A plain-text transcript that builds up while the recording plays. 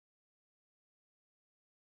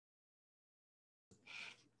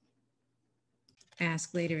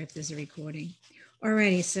ask later if there's a recording.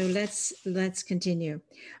 Alrighty, so let's continue.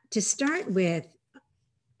 To start with,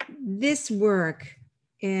 this work,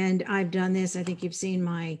 and I've done this, I think you've seen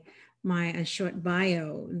my short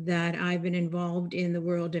bio, that I've been involved in the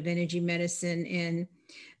world of energy medicine and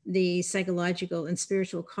the psychological and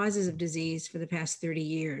spiritual causes of disease for the past 30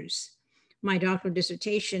 years. My doctoral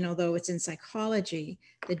dissertation, although it's in psychology,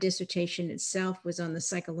 the dissertation itself was on the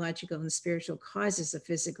psychological and spiritual causes of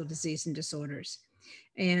physical disease and disorders.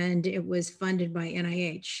 And it was funded by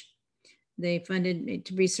NIH. They funded me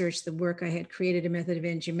to research the work I had created, a method of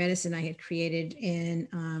energy medicine I had created,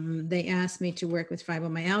 and they asked me to work with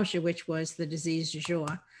fibromyalgia, which was the disease du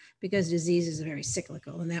jour, because disease is very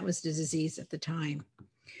cyclical, and that was the disease at the time.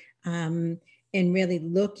 And really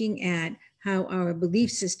looking at how our belief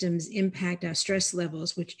systems impact our stress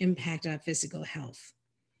levels, which impact our physical health.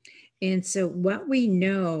 And so what we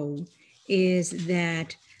know is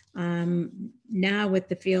that now with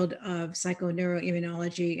the field of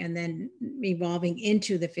psychoneuroimmunology and then evolving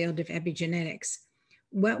into the field of epigenetics,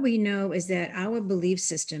 what we know is that our belief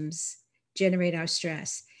systems generate our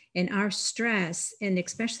stress. And our stress, and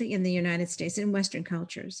especially in the United States and Western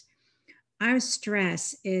cultures, our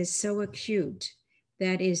stress is so acute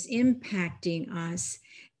that is impacting us,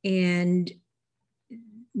 and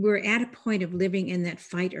we're at a point of living in that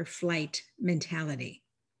fight or flight mentality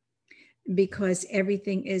because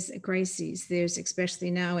everything is a crisis. There's, especially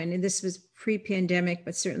now, and this was pre-pandemic,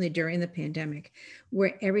 but certainly during the pandemic,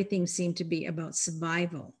 where everything seemed to be about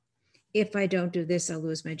survival. If I don't do this, I'll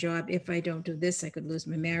lose my job. If I don't do this, I could lose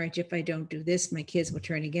my marriage. If I don't do this, my kids will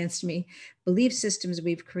turn against me. Belief systems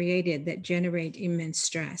we've created that generate immense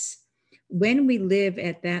stress. When we live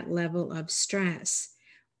at that level of stress,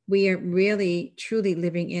 we are really, truly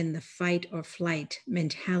living in the fight or flight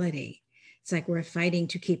mentality. It's like we're fighting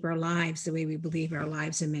to keep our lives the way we believe our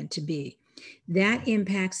lives are meant to be. That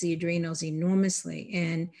impacts the adrenals enormously.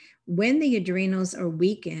 And when the adrenals are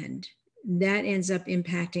weakened, that ends up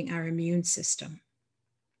impacting our immune system.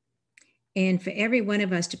 And for every one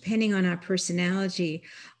of us, depending on our personality,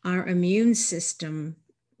 our immune system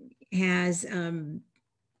has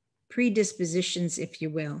predispositions, if you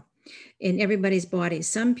will, in everybody's body.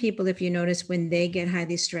 Some people, if you notice, when they get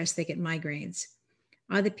highly stressed, they get migraines.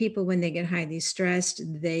 Other people, when they get highly stressed,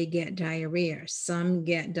 they get diarrhea. Some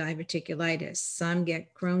get diverticulitis. Some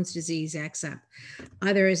get Crohn's disease acts up.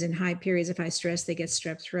 Others, in high periods of high stress, they get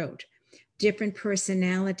strep throat. Different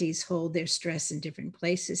personalities hold their stress in different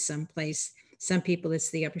places. Some people, it's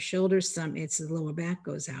the upper shoulders. Some, it's the lower back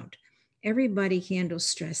goes out. Everybody handles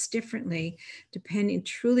stress differently, depending,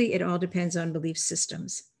 truly, it all depends on belief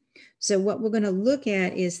systems. So what we're going to look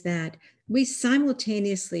at is that we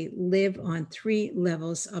simultaneously live on 3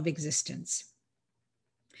 levels of existence.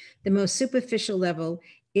 The most superficial level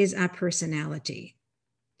is our personality.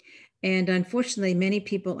 And unfortunately, many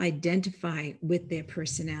people identify with their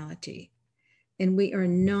personality, and we are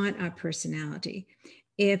not our personality.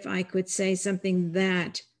 If I could say something,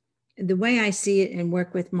 that the way I see it and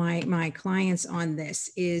work with my clients on this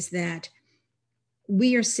is that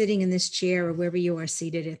we are sitting in this chair or wherever you are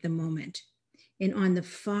seated at the moment. And on the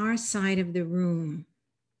far side of the room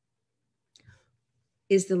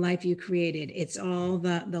is the life you created. It's all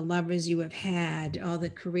the lovers you have had, all the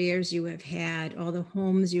careers you have had, all the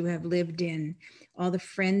homes you have lived in, all the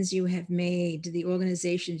friends you have made, the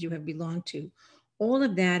organizations you have belonged to. All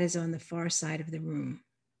of that is on the far side of the room.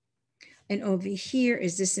 And over here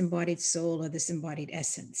is this embodied soul or this embodied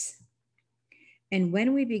essence. And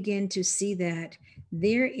when we begin to see that,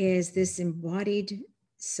 there is this embodied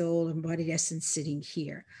soul, embodied essence sitting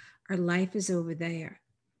here. Our life is over there.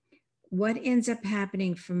 What ends up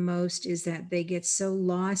happening for most is that they get so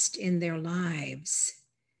lost in their lives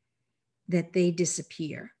that they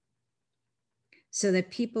disappear. So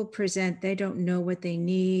that people present, they don't know what they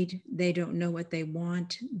need. They don't know what they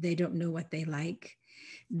want. They don't know what they like.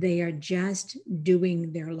 They are just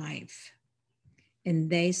doing their life. And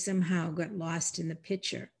they somehow got lost in the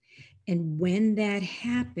picture. And when that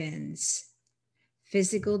happens,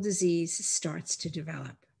 physical disease starts to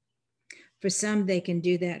develop. For some, they can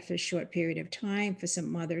do that for a short period of time. For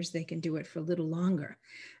some others, they can do it for a little longer,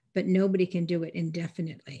 but nobody can do it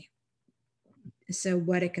indefinitely. So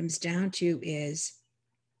what it comes down to is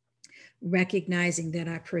recognizing that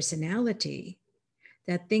our personality,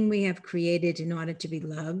 that thing we have created in order to be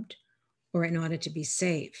loved or in order to be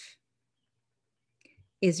safe,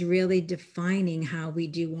 is really defining how we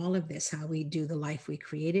do all of this, how we do the life we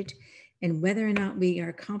created, and whether or not we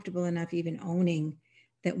are comfortable enough even owning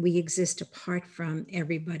that we exist apart from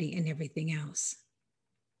everybody and everything else.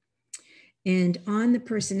 And on the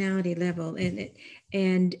personality level,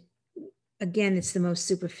 and again, it's the most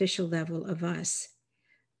superficial level of us,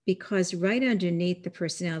 because right underneath the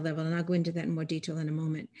personality level, and I'll go into that in more detail in a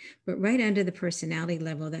moment, but right under the personality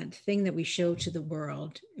level, that thing that we show to the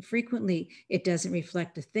world, frequently it doesn't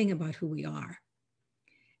reflect a thing about who we are.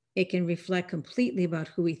 It can reflect completely about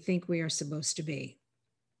who we think we are supposed to be.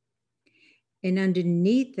 And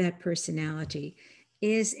underneath that personality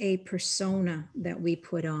is a persona that we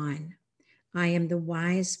put on. I am the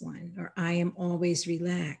wise one, or I am always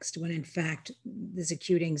relaxed, when in fact there's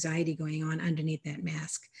acute anxiety going on underneath that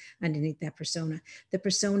mask, underneath that persona. The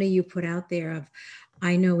persona you put out there of,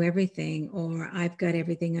 I know everything, or I've got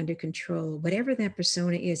everything under control, whatever that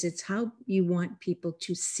persona is, it's how you want people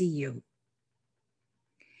to see you.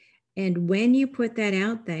 And when you put that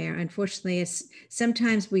out there, unfortunately,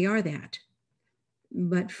 sometimes we are that,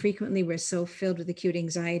 but frequently we're so filled with acute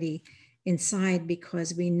anxiety inside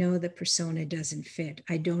because we know the persona doesn't fit.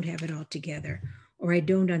 I don't have it all together, or I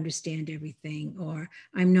don't understand everything, or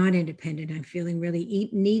I'm not independent. I'm feeling really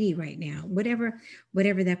needy right now, whatever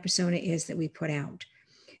that persona is that we put out.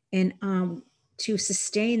 And to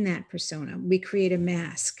sustain that persona, we create a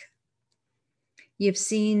mask. You've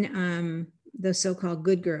seen those so-called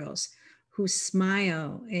good girls who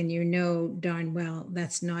smile, and you know darn well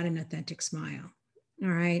that's not an authentic smile. All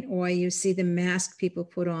right. Or you see the mask people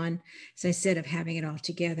put on, as I said, of having it all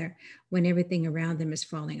together when everything around them is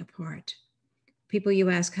falling apart. People you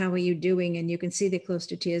ask, how are you doing? And you can see they're close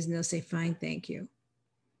to tears and they'll say, fine, thank you.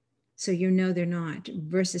 So you know they're not,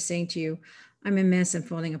 versus saying to you, I'm a mess, I'm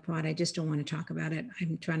falling apart, I just don't want to talk about it,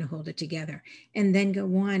 I'm trying to hold it together. And then go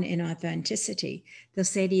on in authenticity. They'll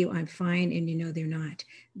say to you, I'm fine, and you know they're not.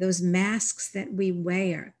 Those masks that we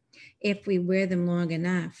wear, if we wear them long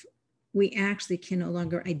enough, we actually can no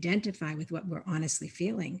longer identify with what we're honestly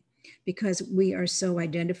feeling, because we are so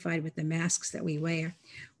identified with the masks that we wear.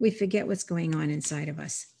 We forget what's going on inside of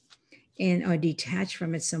us and are detached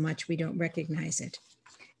from it so much we don't recognize it.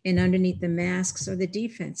 And underneath the masks are the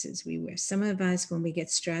defenses we wear. Some of us, when we get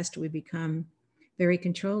stressed, we become very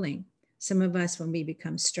controlling. Some of us, when we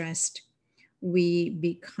become stressed, we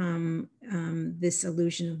become this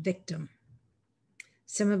illusion of victim.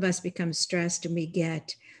 Some of us become stressed and we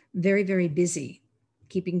get very, very busy.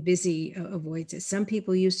 Keeping busy avoids it. Some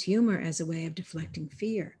people use humor as a way of deflecting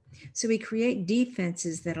fear. So we create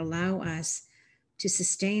defenses that allow us to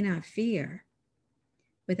sustain our fear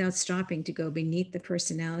without stopping to go beneath the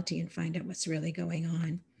personality and find out what's really going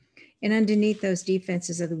on. And underneath those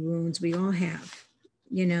defenses are the wounds we all have.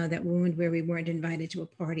 You know, that wound where we weren't invited to a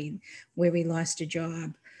party, where we lost a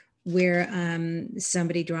job, where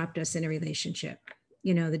somebody dropped us in a relationship,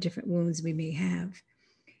 you know, the different wounds we may have.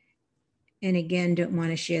 And again, don't want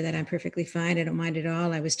to share that I'm perfectly fine. I don't mind at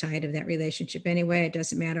all. I was tired of that relationship anyway. It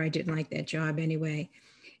doesn't matter. I didn't like that job anyway.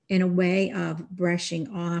 In a way of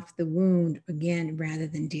brushing off the wound again, rather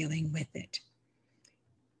than dealing with it.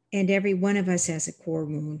 And every one of us has a core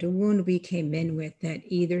wound, a wound we came in with that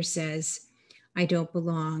either says, I don't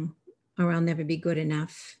belong, or I'll never be good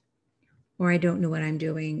enough, or I don't know what I'm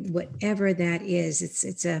doing. Whatever that is,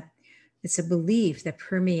 it's a belief that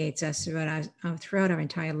permeates us throughout our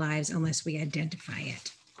entire lives unless we identify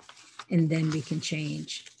it. And then we can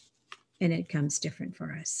change and it comes different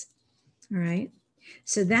for us. All right.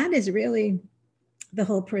 So that is really the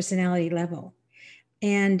whole personality level.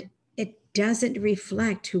 And it doesn't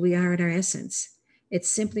reflect who we are in our essence. It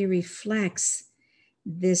simply reflects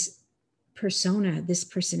this persona, this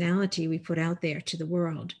personality we put out there to the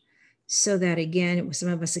world. So that again, some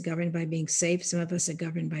of us are governed by being safe, some of us are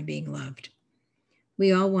governed by being loved.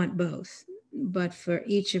 We all want both, but for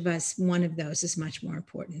each of us, one of those is much more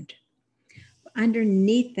important.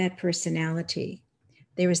 Underneath that personality,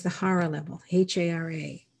 there is the horror level,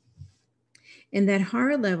 H-A-R-A. And that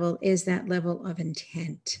horror level is that level of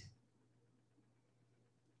intent.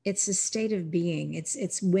 It's a state of being.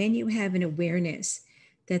 It's when you have an awareness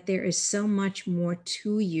that there is so much more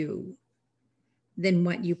to you than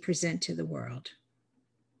what you present to the world.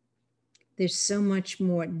 There's so much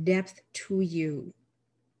more depth to you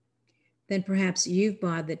than perhaps you've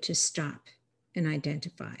bothered to stop and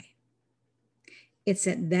identify. It's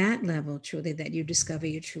at that level, truly, that you discover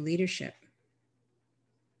your true leadership.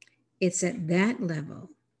 It's at that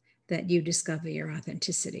level that you discover your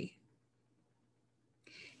authenticity.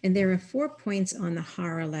 And there are 4 points on the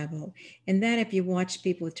horror level. And that, if you watch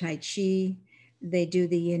people with Tai Chi, they do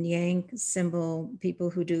the yin yang symbol, people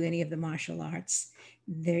who do any of the martial arts,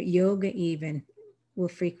 their yoga even will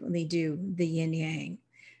frequently do the yin yang,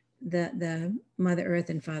 the Mother Earth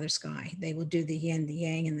and Father Sky. They will do the yin, the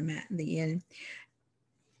yang, and the yin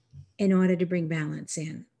in order to bring balance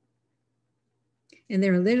in. And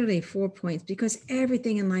there are literally 4 points because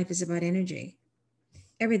everything in life is about energy.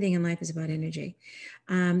 Everything in life is about energy.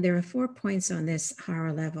 There are 4 points on this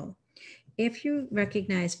hara level. If you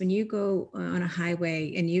recognize when you go on a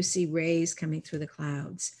highway and you see rays coming through the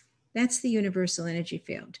clouds, that's the universal energy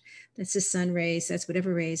field. That's the sun rays, that's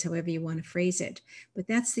whatever rays, however you want to phrase it. But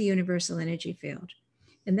that's the universal energy field.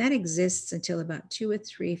 And that exists until about 2 or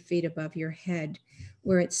 3 feet above your head,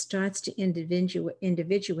 where it starts to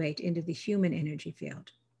individuate into the human energy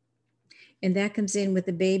field. And that comes in with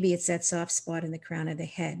the baby. It's that soft spot in the crown of the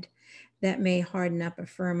head. That may harden up or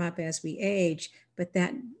firm up as we age, but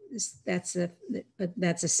that's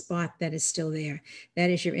a spot that is still there.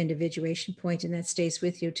 That is your individuation point, and that stays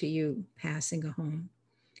with you till you pass and go home,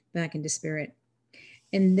 back into spirit.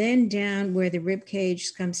 And then down where the rib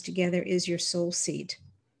cage comes together is your soul seat.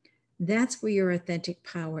 That's where your authentic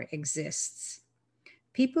power exists.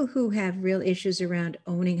 People who have real issues around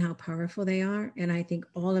owning how powerful they are, and I think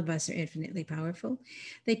all of us are infinitely powerful,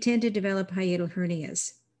 they tend to develop hiatal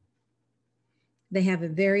hernias. They have a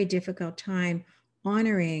very difficult time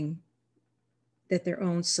honoring that their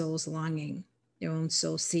own soul's longing, their own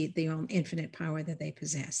soul seat, their own infinite power that they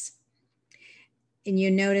possess. And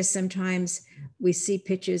you notice sometimes we see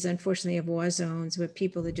pictures, unfortunately, of war zones where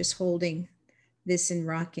people are just holding this and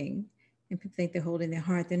rocking. And people think they're holding their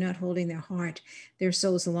heart. They're not holding their heart. Their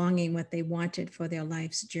soul's longing what they wanted for their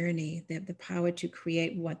life's journey. That the power to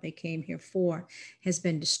create what they came here for has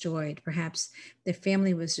been destroyed. Perhaps their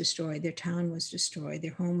family was destroyed, their town was destroyed,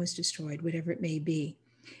 their home was destroyed, whatever it may be.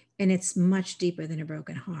 And it's much deeper than a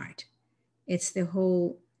broken heart. It's the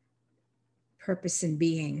whole purpose and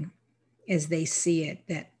being as they see it,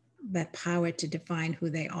 that power to define who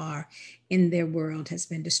they are in their world has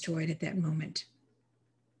been destroyed at that moment.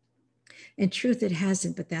 In truth, it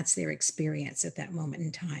hasn't, but that's their experience at that moment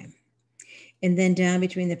in time. And then down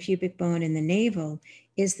between the pubic bone and the navel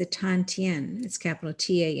is the Tantien. It's capital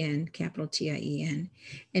T-A-N, capital T-I-E-N.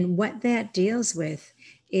 And what that deals with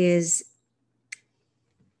is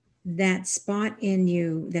that spot in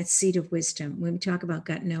you, that seat of wisdom. When we talk about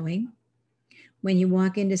gut knowing, when you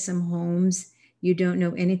walk into some homes, you don't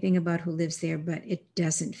know anything about who lives there, but it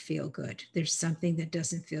doesn't feel good. There's something that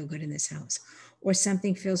doesn't feel good in this house, or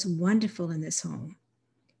something feels wonderful in this home,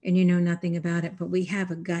 and you know nothing about it, but we have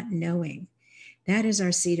a gut knowing. That is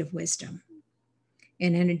our seat of wisdom.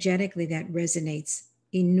 And energetically, that resonates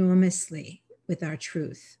enormously with our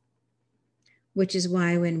truth, which is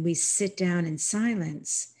why when we sit down in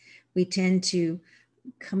silence, we tend to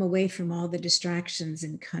come away from all the distractions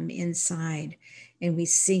and come inside, and we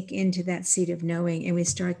sink into that seat of knowing, and we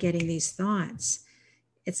start getting these thoughts.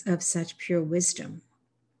 It's of such pure wisdom,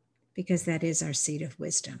 because that is our seat of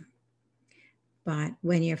wisdom. But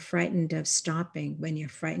when you're frightened of stopping, when you're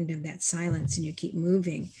frightened of that silence and you keep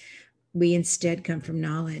moving, we instead come from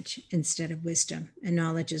knowledge instead of wisdom. And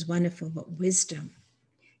knowledge is wonderful, but wisdom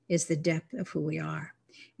is the depth of who we are.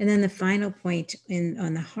 And then the final point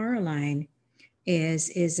on the hara line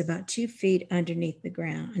is about 2 feet underneath the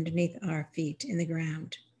ground, underneath our feet in the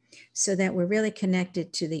ground, so that we're really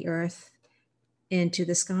connected to the earth and to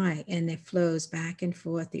the sky, and it flows back and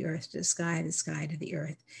forth, the earth to the sky to the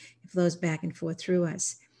earth. It flows back and forth through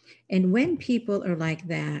us. And when people are like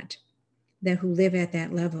that who live at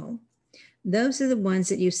that level, those are the ones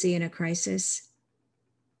that you see in a crisis.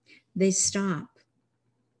 They stop.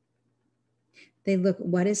 They look,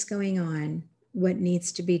 what is going on? What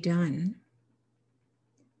needs to be done?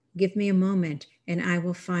 Give me a moment and I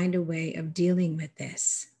will find a way of dealing with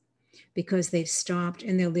this, because they've stopped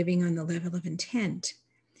and they're living on the level of intent.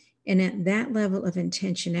 And at that level of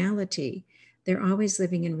intentionality, they're always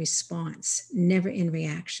living in response, never in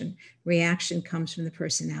reaction. Reaction comes from the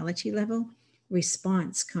personality level.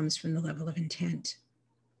 Response comes from the level of intent.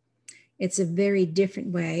 It's a very different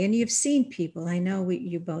way. And you've seen people, I know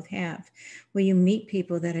you both have, where you meet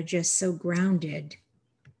people that are just so grounded.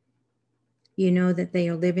 You know that they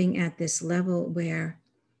are living at this level where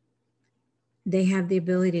they have the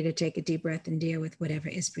ability to take a deep breath and deal with whatever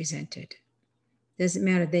is presented. Doesn't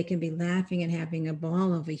matter. They can be laughing and having a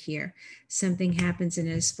ball over here. Something happens in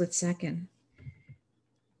a split second.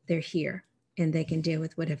 They're here and they can deal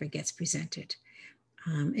with whatever gets presented.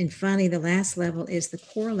 And finally, the last level is the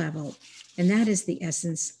core level. And that is the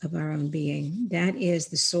essence of our own being. That is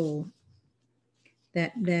the soul.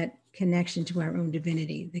 That connection to our own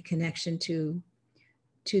divinity, the connection to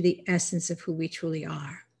the essence of who we truly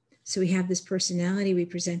are. So we have this personality we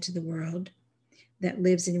present to the world that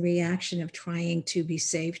lives in reaction of trying to be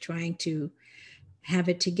safe, trying to have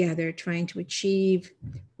it together, trying to achieve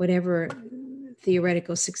whatever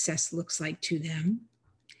theoretical success looks like to them.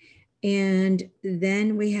 And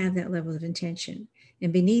then we have that level of intention.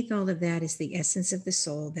 And beneath all of that is the essence of the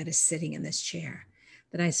soul that is sitting in this chair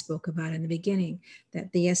that I spoke about in the beginning,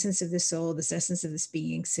 that the essence of the soul, this essence of this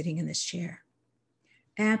being sitting in this chair,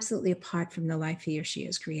 absolutely apart from the life he or she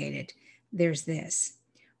has created. There's this.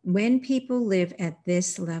 When people live at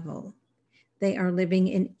this level, they are living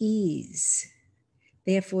in ease.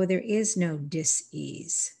 Therefore, there is no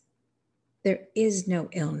dis-ease. There is no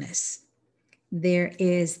illness. There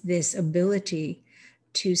is this ability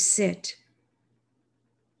to sit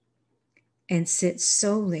and sit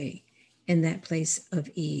solely in that place of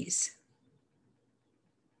ease.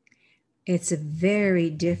 It's a very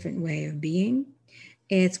different way of being.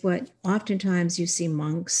 It's what oftentimes you see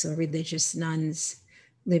monks or religious nuns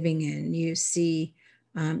living in. You see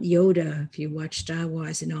Yoda, if you watch Star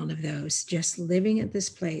Wars and all of those, just living at this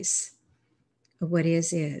place of what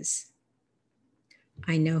is.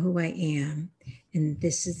 I know who I am, and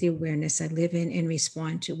this is the awareness I live in and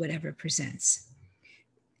respond to whatever presents.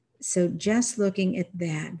 So just looking at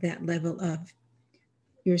that level of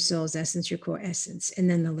your soul's essence, your core essence, and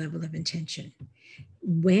then the level of intention.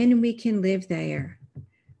 When we can live there,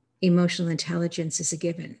 emotional intelligence is a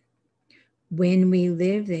given. When we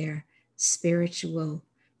live there, spiritual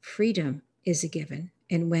freedom is a given.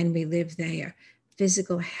 And when we live there,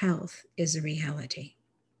 physical health is a reality.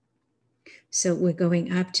 So we're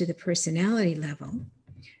going up to the personality level,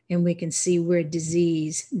 and we can see where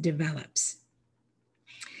disease develops.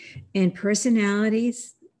 And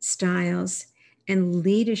personalities, styles, and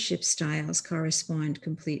leadership styles correspond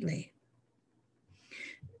completely.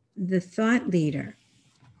 The thought leader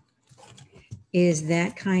is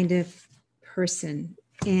that kind of person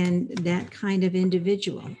and that kind of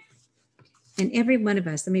individual. And every one of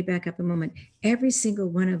us, let me back up a moment, every single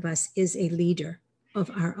one of us is a leader of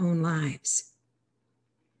our own lives.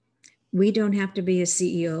 We don't have to be a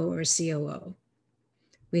CEO or a COO.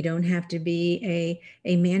 We don't have to be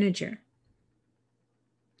a manager.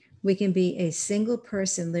 We can be a single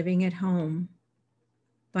person living at home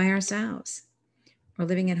by ourselves, or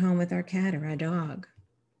living at home with our cat or our dog.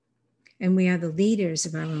 And we are the leaders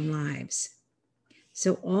of our own lives.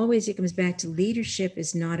 So always it comes back to leadership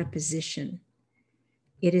is not a position.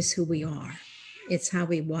 It is who we are. It's how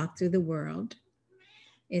we walk through the world.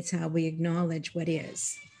 It's how we acknowledge what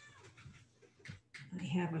is. I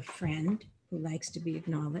have a friend who likes to be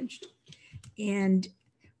acknowledged. And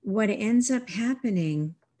what ends up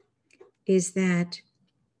happening is that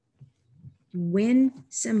when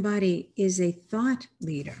somebody is a thought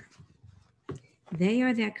leader, they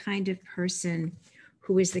are that kind of person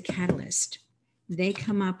who is the catalyst. They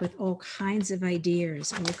come up with all kinds of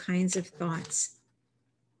ideas, all kinds of thoughts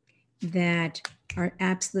that are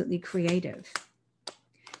absolutely creative.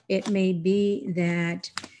 It may be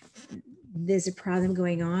that there's a problem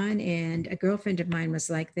going on, and a girlfriend of mine was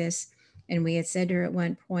like this, and we had said to her at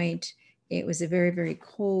one point, it was a very, very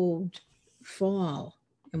cold fall,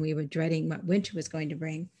 and we were dreading what winter was going to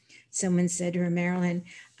bring. Someone said to her, Marilyn,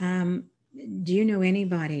 do you know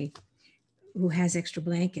anybody who has extra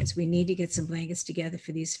blankets? We need to get some blankets together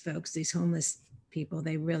for these folks, these homeless people.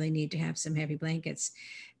 They really need to have some heavy blankets.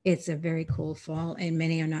 It's a very cold fall, and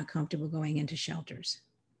many are not comfortable going into shelters.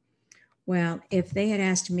 Well, if they had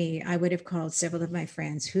asked me, I would have called several of my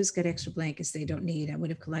friends. Who's got extra blankets they don't need? I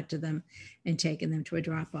would have collected them and taken them to a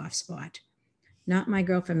drop-off spot. Not my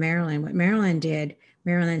girlfriend, Marilyn. What Marilyn did,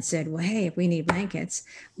 Marilyn said, well, hey, if we need blankets,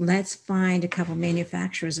 let's find a couple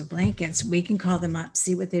manufacturers of blankets. We can call them up,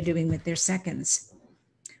 see what they're doing with their seconds.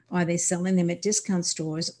 Are they selling them at discount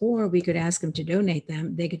stores? Or we could ask them to donate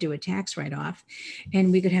them. They could do a tax write-off,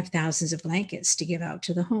 and we could have thousands of blankets to give out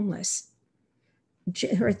to the homeless.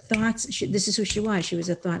 Her thoughts, this is who she was. She was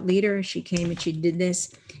a thought leader. She came and she did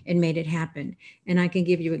this and made it happen. And I can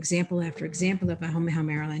give you example after example of how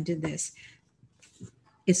Marilyn did this.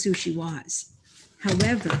 It's who she was.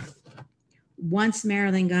 However, once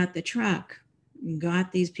Marilyn got the truck,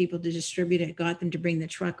 got these people to distribute it, got them to bring the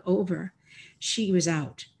truck over, she was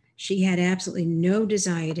out. She had absolutely no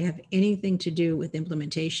desire to have anything to do with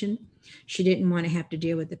implementation. She didn't want to have to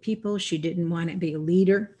deal with the people. She didn't want to be a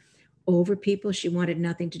leader over people. She wanted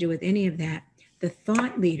nothing to do with any of that. The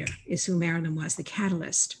thought leader is who Marilyn was, the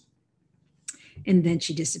catalyst. And then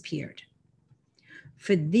she disappeared.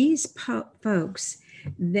 For these folks,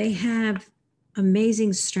 they have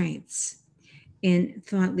amazing strengths in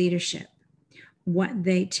thought leadership. What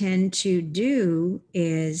they tend to do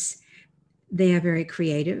is they are very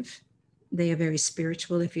creative. They are very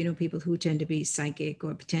spiritual. If you know people who tend to be psychic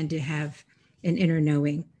or tend to have an inner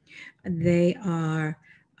knowing, they are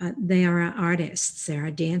They are artists, they are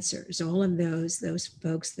dancers, all of those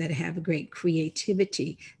folks that have a great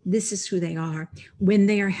creativity. This is who they are when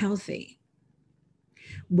they are healthy.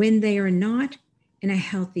 When they are not in a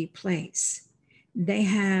healthy place, they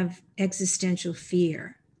have existential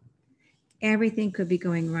fear. Everything could be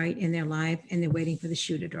going right in their life and they're waiting for the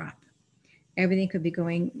shoe to drop. Everything could be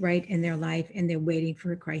going right in their life and they're waiting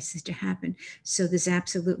for a crisis to happen. So there's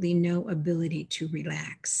absolutely no ability to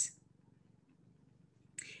relax.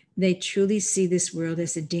 They truly see this world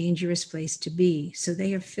as a dangerous place to be. So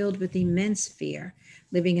they are filled with immense fear,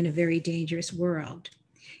 living in a very dangerous world.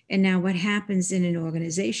 And now, what happens in an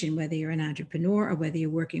organization, whether you're an entrepreneur or whether you're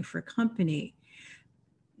working for a company,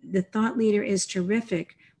 the thought leader is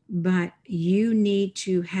terrific, but you need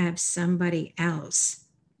to have somebody else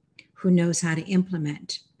who knows how to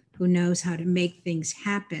implement, who knows how to make things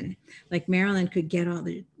happen. Like Marilyn could get all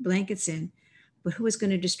the blankets in, but who was going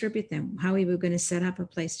to distribute them? How we were going to set up a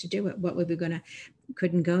place to do it? What we were going to,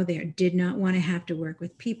 couldn't go there, did not want to have to work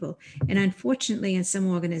with people. And unfortunately, in some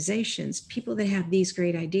organizations, people that have these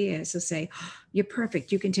great ideas will say, oh, you're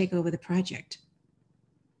perfect, you can take over the project.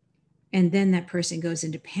 And then that person goes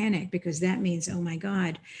into panic because that means, oh my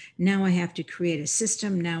God, now I have to create a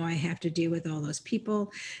system. Now I have to deal with all those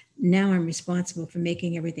people. Now I'm responsible for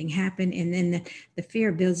making everything happen. And then the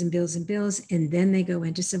fear builds and builds and builds. And then they go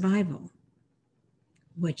into survival,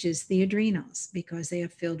 which is the adrenals, because they are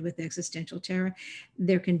filled with existential terror.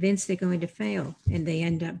 They're convinced they're going to fail, and they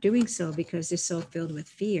end up doing so because they're so filled with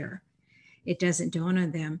fear. It doesn't dawn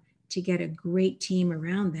on them to get a great team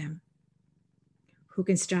around them who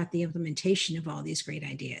can start the implementation of all these great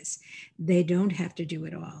ideas. They don't have to do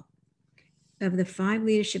it all. Of the 5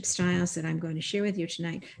 leadership styles that I'm going to share with you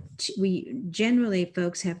tonight, we generally,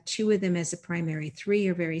 folks, have 2 of them as a primary, 3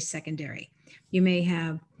 are very secondary. You may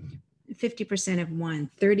have 50% of one,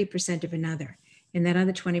 30% of another, and that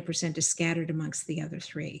other 20% is scattered amongst the other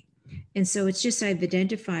 3. And so it's just I've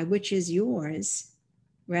identified which is yours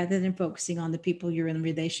rather than focusing on the people you're in a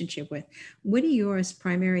relationship with. What are yours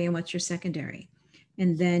primary and what's your secondary?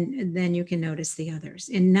 And then you can notice the others.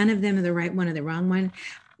 And none of them are the right one or the wrong one.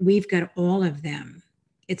 We've got all of them.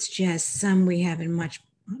 It's just some we have in much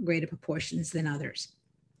greater proportions than others.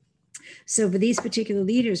 So for these particular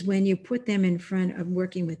leaders, when you put them in front of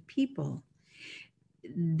working with people,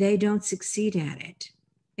 they don't succeed at it.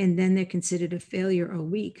 And then they're considered a failure or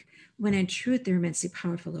weak, when in truth, they're immensely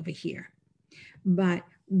powerful over here. But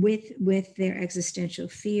with their existential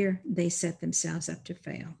fear, they set themselves up to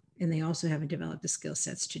fail. And they also haven't developed the skill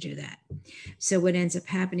sets to do that. So what ends up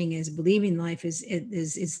happening is believing life is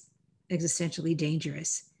existentially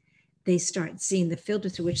dangerous. They start seeing the filter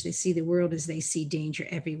through which they see the world as they see danger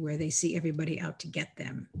everywhere. They see everybody out to get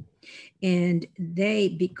them. And they,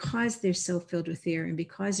 because they're so filled with fear and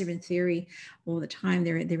because they're in theory all the time,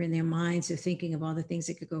 they're in their minds, they're thinking of all the things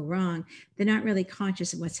that could go wrong. They're not really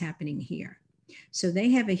conscious of what's happening here. So they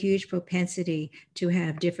have a huge propensity to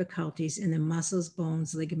have difficulties in the muscles,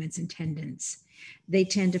 bones, ligaments, and tendons. They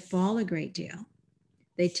tend to fall a great deal.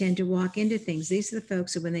 They tend to walk into things. These are the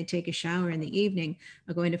folks who, when they take a shower in the evening,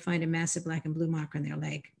 are going to find a massive black and blue mark on their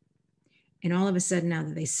leg. And all of a sudden, now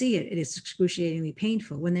that they see it, it is excruciatingly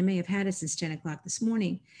painful when they may have had it since 10 o'clock this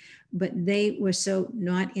morning. But they were so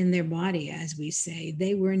not in their body, as we say.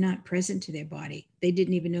 They were not present to their body. They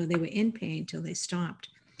didn't even know they were in pain until they stopped.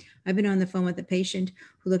 I've been on the phone with a patient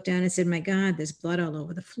who looked down and said, my God, there's blood all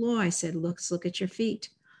over the floor. I said, look at your feet.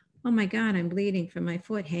 Oh my God, I'm bleeding from my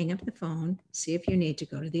foot. Hang up the phone, see if you need to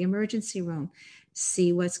go to the emergency room,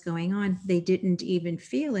 see what's going on. They didn't even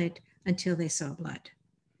feel it until they saw blood.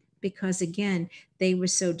 Because again, they were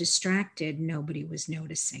so distracted, nobody was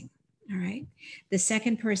noticing, all right? The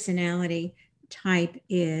second personality type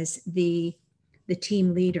is the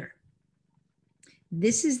team leader.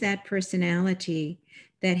 This is that personality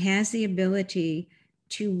that has the ability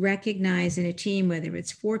to recognize in a team, whether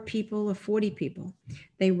it's 4 people or 40 people,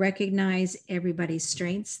 they recognize everybody's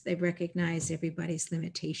strengths, they recognize everybody's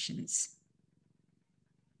limitations.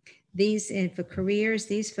 And for careers,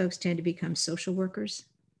 these folks tend to become social workers,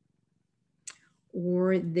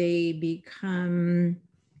 or they become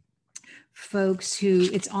folks who,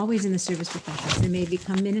 it's always in the service professions, they may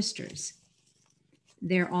become ministers.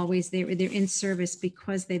 They're in service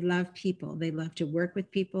because they love people. They love to work with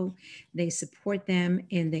people. They support them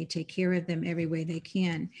and they take care of them every way they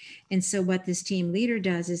can. And so what this team leader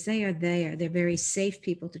does is they are there. They're very safe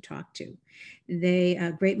people to talk to. They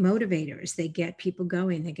great motivators. They get people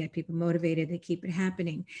going. They get people motivated. They keep it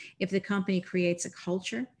happening. If the company creates a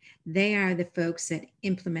culture, they are the folks that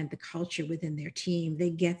implement the culture within their team.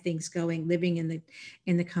 They get things going, living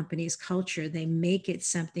in the company's culture. They make it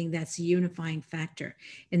something that's a unifying factor,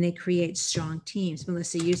 and they create strong teams.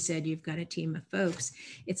 Melissa, you said you've got a team of folks.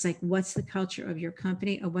 It's like, what's the culture of your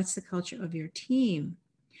company, or what's the culture of your team?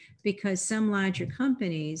 Because some larger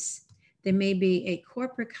companies, there may be a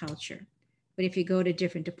corporate culture, but if you go to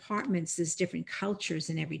different departments, there's different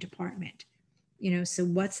cultures in every department. So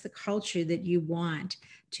what's the culture that you want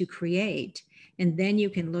to create? And then you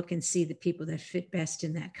can look and see the people that fit best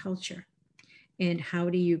in that culture. And how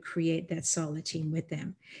do you create that solid team with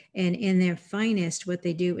them? And in their finest, what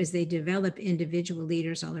they do is they develop individual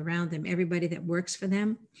leaders all around them. Everybody that works for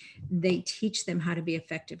them, they teach them how to be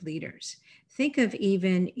effective leaders. Think of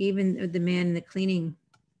even the man in the cleaning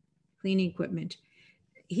equipment.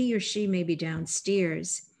 He or she may be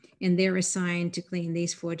downstairs, and they're assigned to clean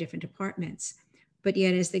these 4 different departments. But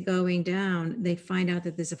yet, as they're going down, they find out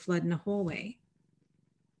that there's a flood in the hallway.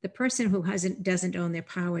 The person who doesn't own their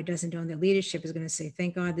power, doesn't own their leadership, is going to say,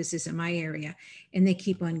 thank God this isn't my area. And they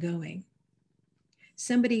keep on going.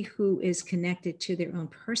 Somebody who is connected to their own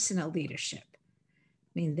personal leadership,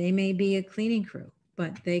 I mean, they may be a cleaning crew,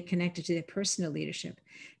 but they connected to their personal leadership.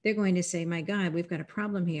 They're going to say, my God, we've got a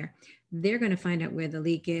problem here. They're going to find out where the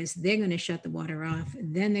leak is. They're going to shut the water off.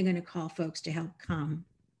 Then they're going to call folks to help come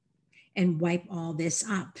and wipe all this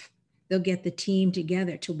up. They'll get the team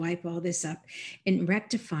together to wipe all this up and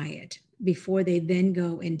rectify it before they then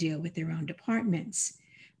go and deal with their own departments.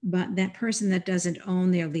 But that person that doesn't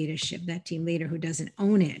own their leadership, that team leader who doesn't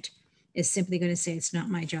own it, is simply going to say, it's not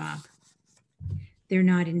my job. They're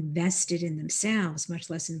not invested in themselves, much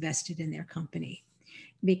less invested in their company.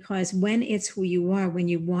 Because when it's who you are, when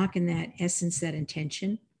you walk in that essence, that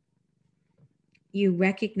intention, you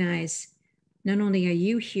recognize not only are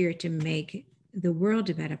you here to make the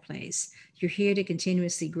world a better place, you're here to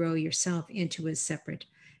continuously grow yourself into a separate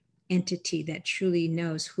entity that truly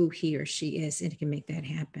knows who he or she is and can make that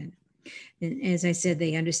happen. And as I said,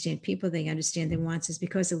 they understand people, they understand their wants. Is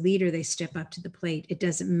because a leader, they step up to the plate. It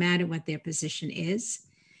doesn't matter what their position is.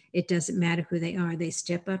 It doesn't matter who they are. They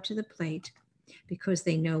step up to the plate because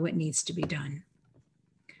they know what needs to be done.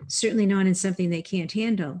 Certainly not in something they can't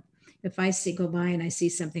handle. If I go by and I see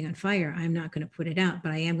something on fire, I'm not going to put it out,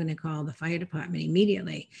 but I am going to call the fire department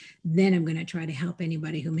immediately. Then I'm going to try to help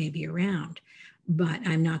anybody who may be around. But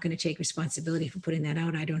I'm not going to take responsibility for putting that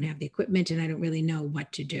out. I don't have the equipment and I don't really know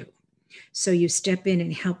what to do. So you step in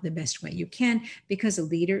and help the best way you can, because a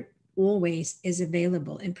leader always is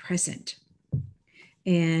available and present.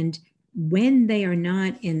 And when they are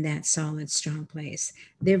not in that solid, strong place,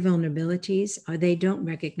 their vulnerabilities are they don't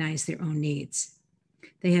recognize their own needs.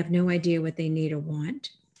 They have no idea what they need or want.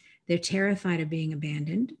 They're terrified of being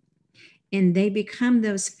abandoned. And they become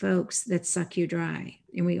those folks that suck you dry.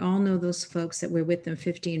 And we all know those folks that we're with them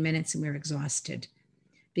 15 minutes and we're exhausted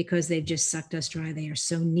because they've just sucked us dry. They are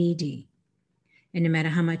so needy. And no matter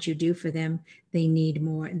how much you do for them, they need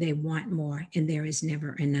more, they want more, and there is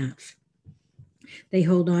never enough. They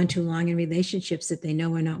hold on too long in relationships that they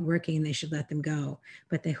know are not working and they should let them go,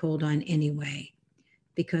 but they hold on anyway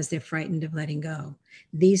because they're frightened of letting go.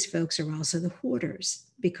 These folks are also the hoarders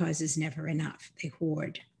because it's never enough. They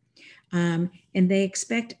hoard. And they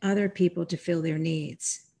expect other people to fill their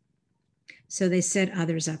needs. So they set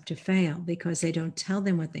others up to fail because they don't tell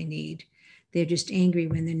them what they need. They're just angry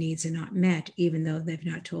when their needs are not met, even though they've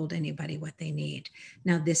not told anybody what they need.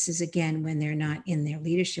 Now, this is, again, when they're not in their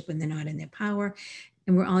leadership, when they're not in their power.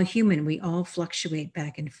 And we're all human. We all fluctuate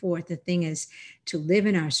back and forth. The thing is to live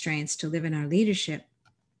in our strengths, to live in our leadership,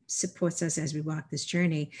 supports us as we walk this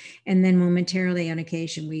journey. And then momentarily, on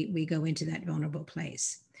occasion, we go into that vulnerable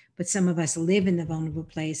place. But some of us live in the vulnerable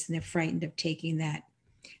place and they're frightened of taking that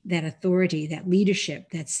authority, that leadership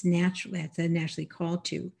that's they're naturally called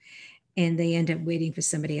to. And they end up waiting for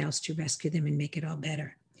somebody else to rescue them and make it all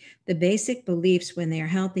better. The basic beliefs when they're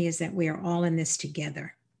healthy is that we are all in this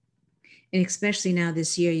together. And especially now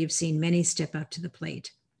this year, you've seen many step up to the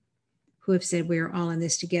plate who have said we're all in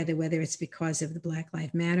this together, whether it's because of the Black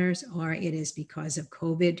Lives Matters or it is because of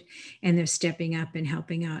COVID, and they're stepping up and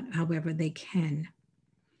helping out however they can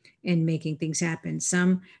and making things happen.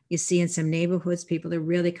 Some you see in some neighborhoods, people are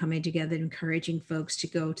really coming together, encouraging folks to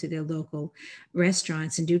go to their local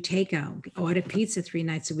restaurants and do takeout, order pizza 3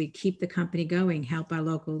 nights a week, keep the company going, help our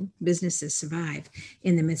local businesses survive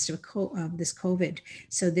in the midst of this COVID.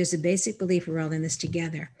 So there's a basic belief we're all in this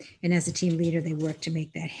together. And as a team leader, they work to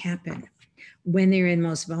make that happen. When they're in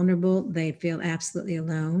most vulnerable, they feel absolutely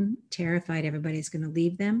alone, terrified everybody's going to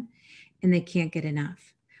leave them. and they can't get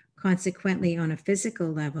enough. Consequently, on a physical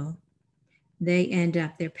level, they end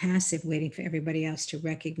up, they're passive, waiting for everybody else to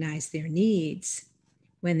recognize their needs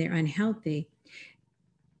when they're unhealthy.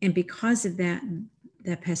 And because of that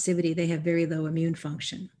passivity, they have very low immune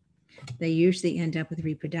function. They usually end up with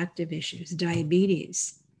reproductive issues,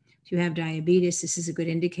 diabetes. If you have diabetes, this is a good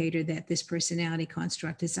indicator that this personality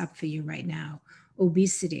construct is up for you right now.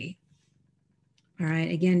 Obesity. All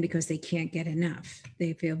right, again, because they can't get enough.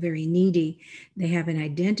 They feel very needy. They haven't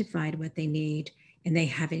identified what they need, and they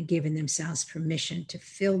haven't given themselves permission to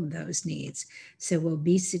fill those needs. So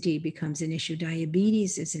obesity becomes an issue.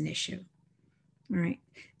 Diabetes is an issue. All right.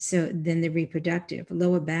 So then the reproductive,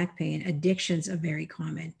 lower back pain, addictions are very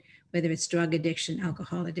common, whether it's drug addiction,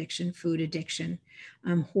 alcohol addiction, food addiction,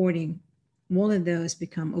 hoarding. All of those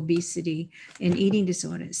become obesity, and eating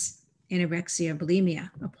disorders, anorexia,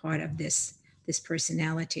 bulimia, a part of this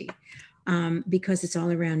personality, because it's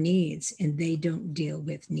all around needs, and they don't deal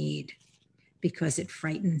with need because it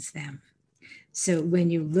frightens them. So when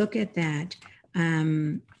you look at that,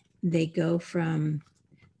 they go from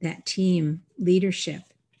that team leadership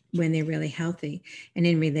when they're really healthy, and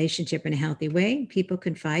in relationship in a healthy way, people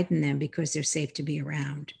confide in them because they're safe to be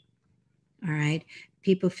around. All right.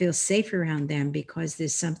 People feel safe around them because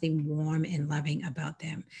there's something warm and loving about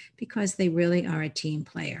them, because they really are a team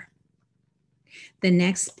player. The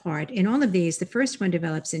next part, in all of these, the first one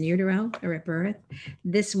develops in utero or at birth.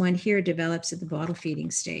 This one here develops at the bottle feeding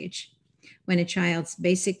stage, when a child's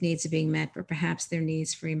basic needs are being met, but perhaps their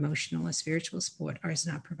needs for emotional or spiritual support are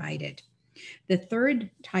not provided. The third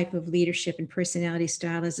type of leadership and personality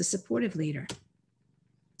style is a supportive leader.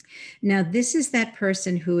 Now, this is that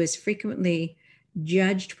person who is frequently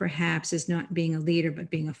judged perhaps as not being a leader, but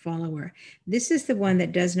being a follower. This is the one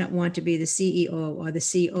that does not want to be the CEO or the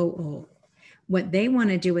COO. What they want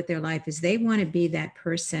to do with their life is they want to be that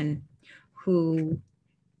person who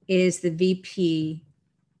is the VP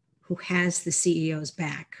who has the CEO's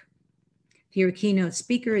back. If you're a keynote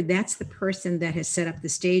speaker, that's the person that has set up the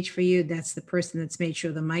stage for you. That's the person that's made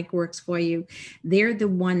sure the mic works for you. They're the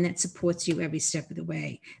one that supports you every step of the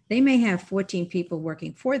way. They may have 14 people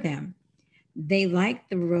working for them. They like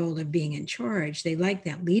the role of being in charge. They like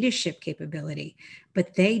that leadership capability,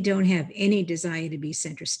 but they don't have any desire to be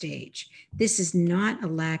center stage. This is not a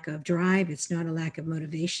lack of drive. It's not a lack of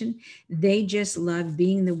motivation. They just love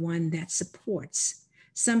being the one that supports.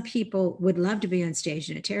 Some people would love to be on stage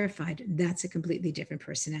and are terrified. That's a completely different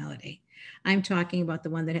personality. I'm talking about the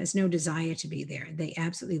one that has no desire to be there. They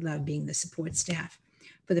absolutely love being the support staff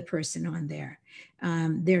for the person on there.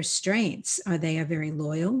 Their strengths are they are very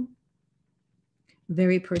loyal,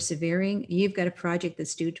 very persevering. You've got a project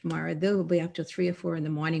that's due tomorrow. They'll be up till 3 or 4 in the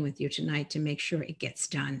morning with you tonight to make sure it gets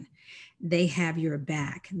done. They have your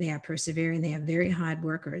back. They are persevering. They are very hard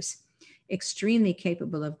workers, extremely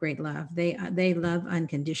capable of great love. They love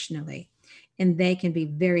unconditionally, and they can be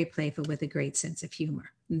very playful with a great sense of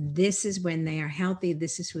humor. This is when they are healthy.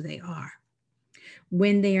 This is who they are.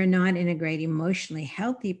 When they are not in a great emotionally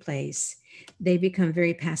healthy place, they become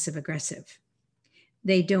very passive aggressive.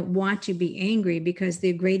 They don't want to be angry because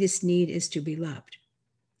their greatest need is to be loved.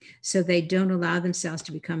 So they don't allow themselves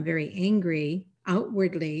to become very angry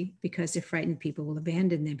outwardly because they're frightened people will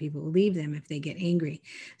abandon them, people will leave them if they get angry.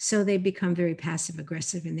 So they become very passive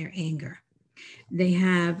aggressive in their anger. They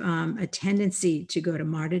have a tendency to go to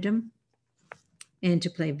martyrdom and to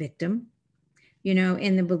play victim. You know,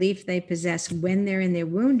 and the belief they possess when they're in their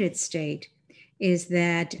wounded state is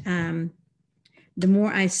that the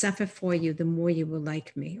more I suffer for you, the more you will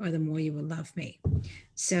like me or the more you will love me.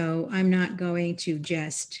 So I'm not going to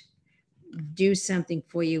just do something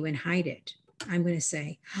for you and hide it. I'm going to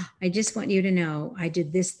say, I just want you to know I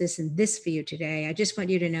did this, this, and this for you today. I just want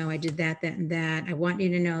you to know I did that, that, and that. I want you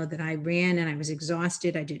to know that I ran and I was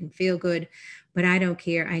exhausted. I didn't feel good, but I don't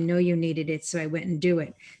care. I know you needed it, so I went and do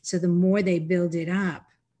it. So the more they build it up,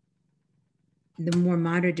 the more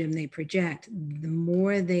martyrdom they project, the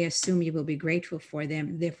more they assume you will be grateful for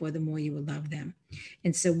them, therefore the more you will love them.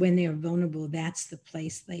 And so when they are vulnerable, that's the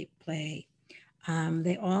place they play.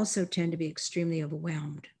 They also tend to be extremely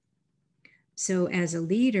overwhelmed. So as a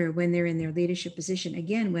leader, when they're in their leadership position,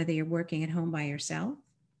 again, whether you're working at home by yourself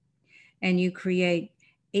and you create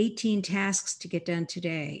 18 tasks to get done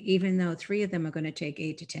today, even though 3 of them are going to take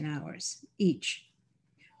 8 to 10 hours each,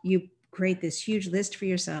 you create this huge list for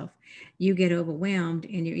yourself, you get overwhelmed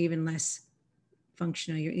and you're even less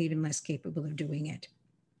functional, you're even less capable of doing it.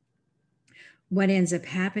 What ends up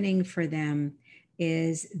happening for them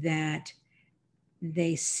is that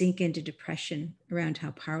they sink into depression around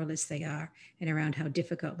how powerless they are and around how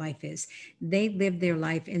difficult life is. They live their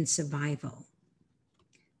life in survival.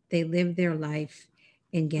 They live their life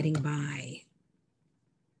in getting by.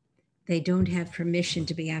 They don't have permission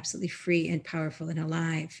to be absolutely free and powerful and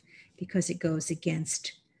alive because it goes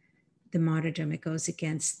against the martyrdom. It goes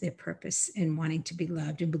against their purpose and wanting to be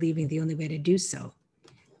loved and believing the only way to do so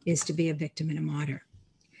is to be a victim and a martyr.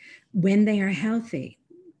 When they are healthy,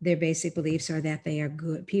 their basic beliefs are that they are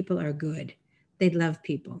good. People are good. They love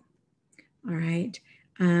people. All right.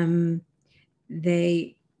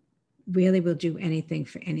 They really will do anything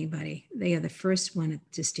for anybody. They are the first one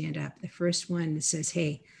to stand up. The first one that says,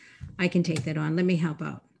 hey, I can take that on. Let me help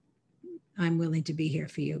out. I'm willing to be here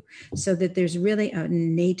for you. So that there's really an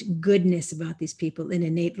innate goodness about these people, an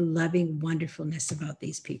innate loving wonderfulness about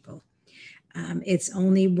these people. It's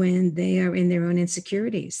only when they are in their own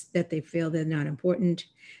insecurities that they feel they're not important,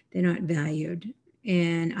 they're not valued.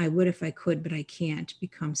 And I would if I could, but I can't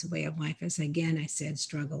becomes a way of life. As again, I said,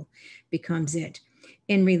 struggle becomes it.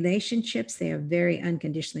 In relationships, they are very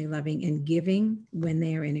unconditionally loving and giving when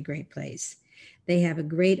they are in a great place. They have a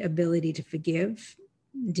great ability to forgive,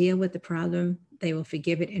 deal with the problem. They will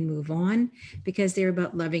forgive it and move on because they're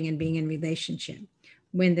about loving and being in relationship.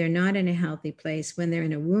 When they're not in a healthy place, when they're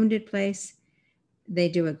in a wounded place, they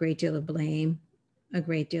do a great deal of blame, a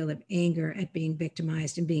great deal of anger at being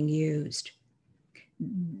victimized and being used.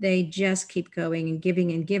 They just keep going and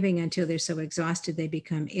giving until they're so exhausted they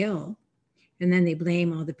become ill. And then they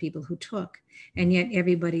blame all the people who took. And yet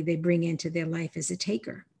everybody they bring into their life is a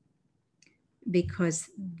taker because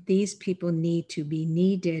these people need to be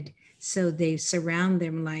needed. So they surround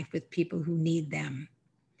their life with people who need them.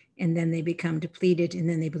 And then they become depleted and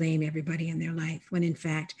then they blame everybody in their life when in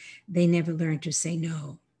fact they never learn to say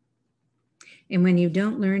no. And when you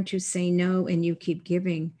don't learn to say no and you keep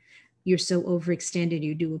giving, you're so overextended,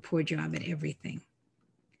 you do a poor job at everything.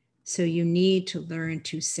 So you need to learn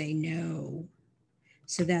to say no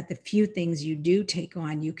so that the few things you do take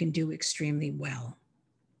on, you can do extremely well.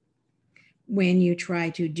 When you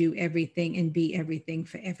try to do everything and be everything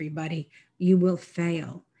for everybody, you will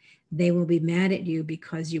fail. They will be mad at you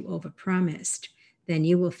because you overpromised. Then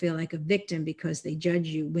you will feel like a victim because they judge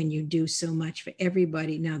you when you do so much for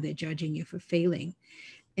everybody. Now they're judging you for failing.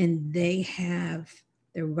 And they have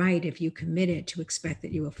the right, if you committed, to expect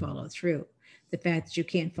that you will follow through. The fact that you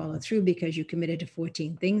can't follow through because you committed to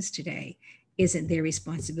 14 things today isn't their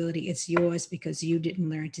responsibility. It's yours because you didn't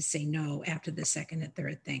learn to say no after the second and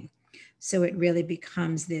third thing. So it really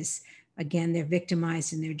becomes this, again, they're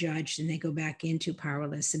victimized and they're judged and they go back into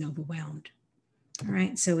powerless and overwhelmed. All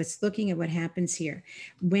right, so it's looking at what happens here.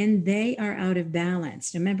 When they are out of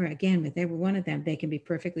balance, remember, again, with every one of them, they can be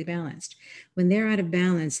perfectly balanced. When they're out of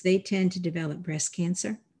balance, they tend to develop breast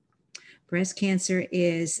cancer. Breast cancer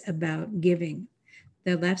is about giving.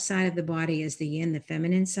 The left side of the body is the yin, the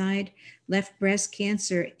feminine side. Left breast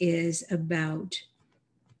cancer is about,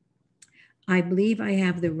 I believe I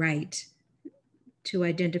have the right to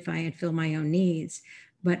identify and fill my own needs,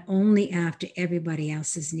 but only after everybody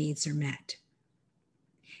else's needs are met.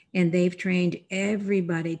 And they've trained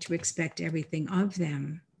everybody to expect everything of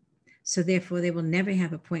them. So therefore, they will never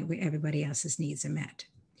have a point where everybody else's needs are met.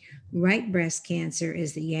 Right breast cancer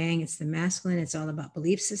is the yang, it's the masculine, it's all about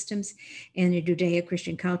belief systems. In the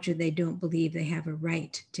Judeo-Christian culture, they don't believe they have a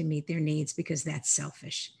right to meet their needs because that's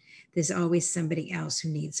selfish. There's always somebody else who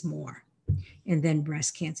needs more. And then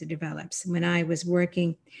breast cancer develops. When I was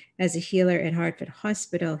working as a healer at Hartford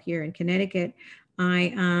Hospital here in Connecticut,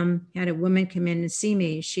 I had a woman come in and see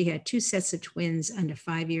me. She had 2 sets of twins under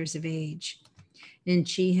 5 years of age. And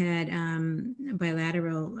she had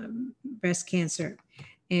bilateral breast cancer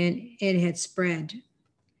and it had spread.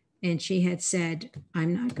 And she had said,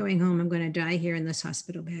 I'm not going home. I'm going to die here in this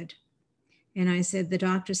hospital bed. And I said, the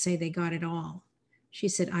doctors say they got it all. She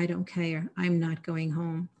said, I don't care. I'm not going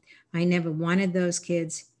home. I never wanted those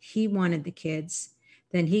kids. He wanted the kids.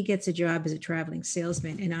 Then he gets a job as a traveling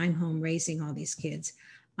salesman and I'm home raising all these kids.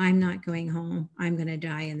 I'm not going home. I'm going to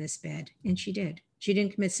die in this bed. And she did. She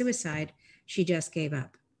didn't commit suicide. She just gave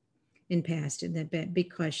up and passed in that bed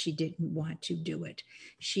because she didn't want to do it.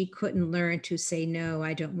 She couldn't learn to say, no,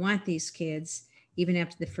 I don't want these kids. Even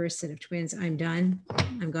after the first set of twins, I'm done.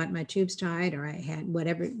 I've got my tubes tied or I had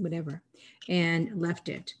whatever, and left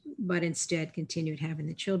it. But instead continued having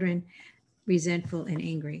the children, resentful and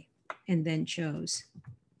angry, and then chose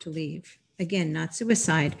to leave. Again, not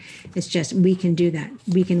suicide. It's just we can do that.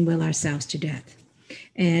 We can will ourselves to death.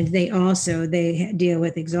 And they deal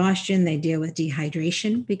with exhaustion. They deal with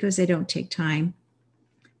dehydration because they don't take time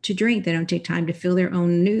to drink. They don't take time to fill their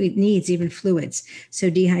own needs, even fluids. So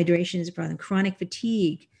dehydration is a problem. Chronic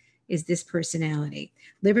fatigue is this personality.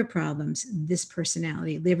 Liver problems, this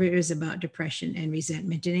personality. Liver is about depression and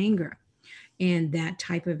resentment and anger. And that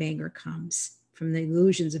type of anger comes from the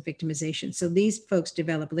illusions of victimization. So these folks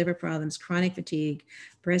develop liver problems, chronic fatigue,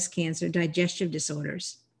 breast cancer, digestive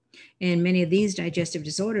disorders. And many of these digestive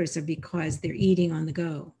disorders are because they're eating on the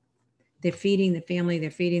go. They're feeding the family,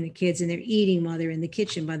 they're feeding the kids, and they're eating while they're in the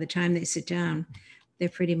kitchen. By the time they sit down, they're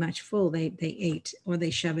pretty much full. They ate, or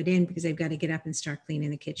they shove it in because they've got to get up and start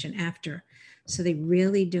cleaning the kitchen after. So they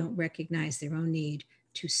really don't recognize their own need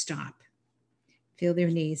to stop, feel their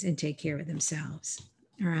needs, and take care of themselves.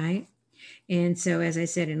 All right. And so, as I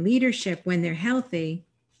said, in leadership, when they're healthy,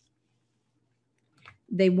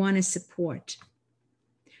 they want to support.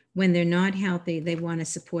 When they're not healthy, they want to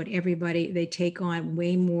support everybody. They take on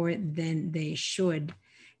way more than they should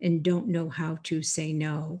and don't know how to say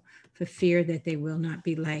no for fear that they will not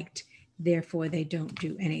be liked. Therefore, they don't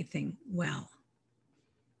do anything well.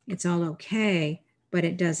 It's all okay, but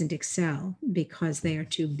it doesn't excel because they are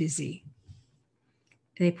too busy.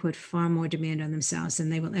 They put far more demand on themselves than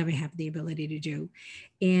they will ever have the ability to do.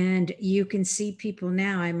 And you can see people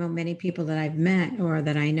now, I know many people that I've met or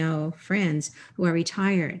that I know, friends who are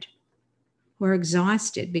retired, who are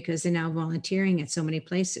exhausted because they're now volunteering at so many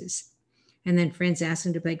places. And then friends ask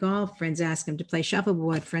them to play golf, friends ask them to play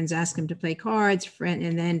shuffleboard, friends ask them to play cards,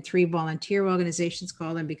 and then 3 volunteer organizations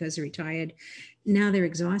call them because they're retired. Now they're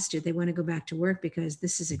exhausted. They want to go back to work because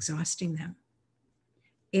this is exhausting them.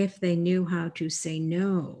 If they knew how to say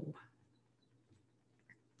no,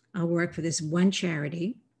 I'll work for this one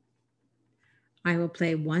charity, I will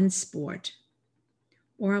play one sport,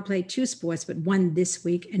 or I'll play 2 sports, but one this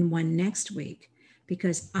week and one next week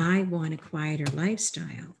because I want a quieter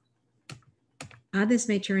lifestyle. Others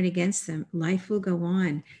may turn against them. Life will go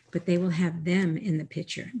on, but they will have them in the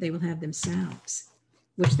picture. They will have themselves,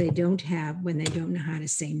 which they don't have when they don't know how to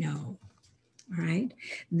say no. All right.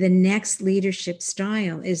 The next leadership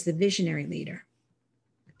style is the visionary leader.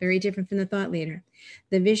 Very different from the thought leader.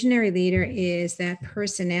 The visionary leader is that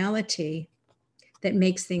personality that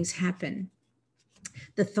makes things happen.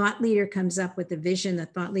 The thought leader comes up with the vision. The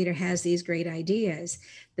thought leader has these great ideas.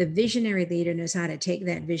 The visionary leader knows how to take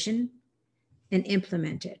that vision and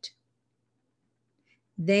implement it.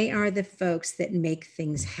 They are the folks that make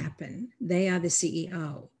things happen. They are the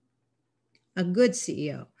CEO, a good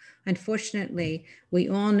CEO. Unfortunately, we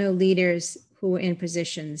all know leaders who are in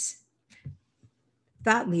positions,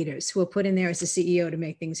 thought leaders who are put in there as a CEO to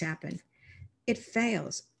make things happen. It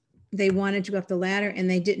fails. They wanted to go up the ladder and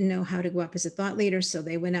they didn't know how to go up as a thought leader. So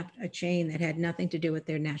they went up a chain that had nothing to do with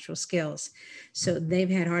their natural skills. So they've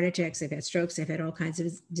had heart attacks, they've had strokes, they've had all kinds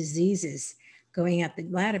of diseases going up the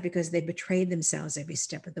ladder because they betrayed themselves every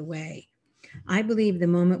step of the way. I believe the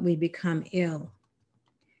moment we become ill,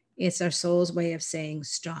 it's our soul's way of saying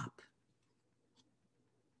stop.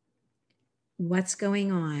 What's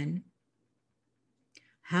going on?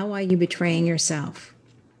 How are you betraying yourself?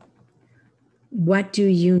 What do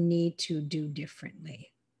you need to do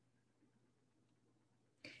differently?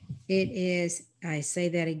 It is, I say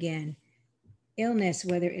that again, illness,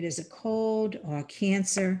 whether it is a cold or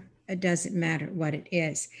cancer, it doesn't matter what it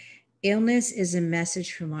is. Illness is a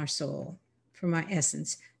message from our soul, from our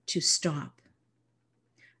essence, to stop.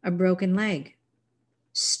 A broken leg,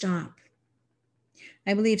 stop.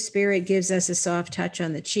 I believe spirit gives us a soft touch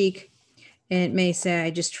on the cheek, and it may say, I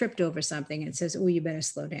just tripped over something, and it says, oh, you better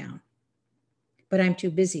slow down. But I'm too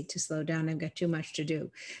busy to slow down. I've got too much to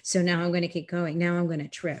do. So now I'm going to keep going. Now I'm going to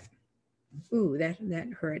trip. Ooh, that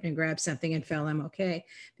hurt, and grabbed something and fell. I'm okay.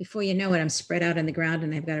 Before you know it, I'm spread out on the ground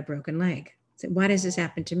and I've got a broken leg. So why does this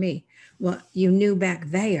happen to me? Well, you knew back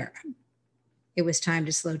there it was time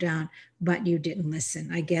to slow down, but you didn't listen.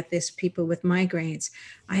 I get this, people with migraines.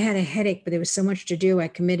 I had a headache, but there was so much to do. I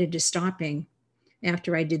committed to stopping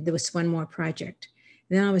after I did this one more project.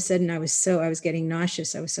 And then all of a sudden I was getting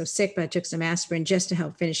nauseous. I was so sick, but I took some aspirin just to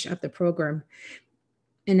help finish up the program.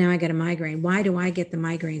 And now I got a migraine. Why do I get the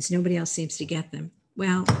migraines? Nobody else seems to get them.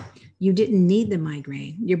 Well, you didn't need the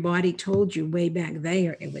migraine. Your body told you way back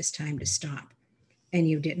there it was time to stop, and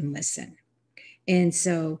you didn't listen. And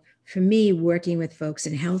so for me, working with folks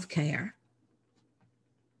in healthcare,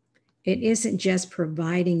 it isn't just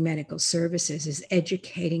providing medical services, it's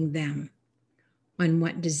educating them on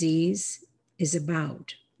what disease is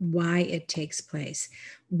about, why it takes place,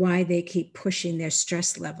 why they keep pushing their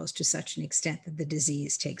stress levels to such an extent that the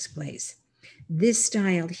disease takes place. This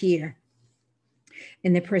style here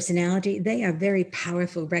and the personality, they are very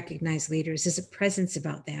powerful, recognized leaders. There's a presence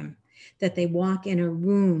about them that they walk in a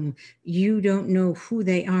room. You don't know who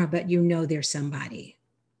they are, but you know they're somebody.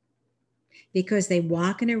 Because they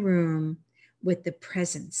walk in a room with the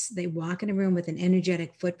presence. They walk in a room with an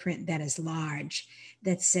energetic footprint that is large,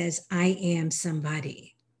 that says, I am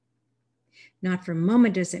somebody. Not for a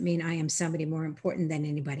moment does it mean I am somebody more important than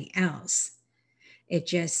anybody else. It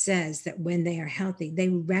just says that when they are healthy, they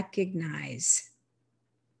recognize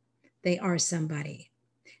they are somebody.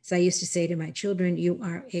 So I used to say to my children, you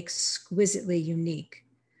are exquisitely unique,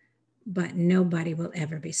 but nobody will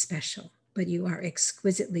ever be special. But you are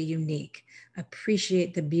exquisitely unique.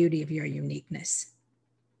 Appreciate the beauty of your uniqueness.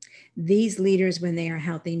 These leaders, when they are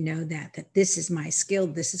healthy, know that this is my skill.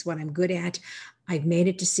 This is what I'm good at. I've made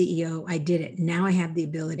it to CEO. I did it. Now I have the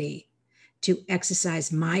ability to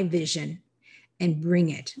exercise my vision and bring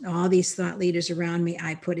it. All these thought leaders around me,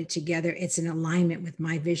 I put it together. It's in alignment with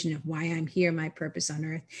my vision of why I'm here, my purpose on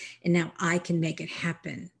earth. And now I can make it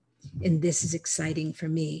happen. And this is exciting for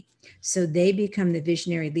me. So they become the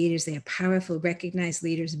visionary leaders. They are powerful, recognized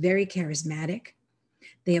leaders, very charismatic.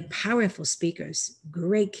 They are powerful speakers,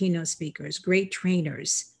 great keynote speakers, great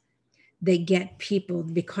trainers. They get people,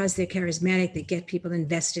 because they're charismatic, they get people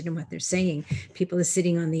invested in what they're saying. People are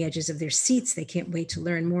sitting on the edges of their seats. They can't wait to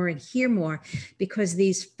learn more and hear more, because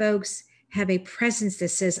these folks have a presence that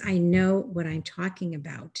says, I know what I'm talking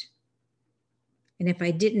about. And if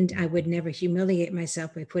I didn't, I would never humiliate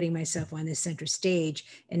myself by putting myself on the center stage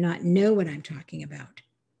and not know what I'm talking about,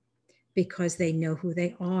 because they know who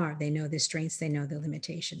they are. They know their strengths, they know their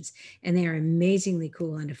limitations, and they are amazingly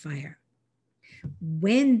cool under fire.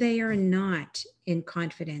 When they are not in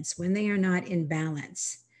confidence, when they are not in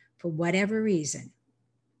balance, for whatever reason,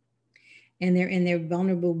 and they're in their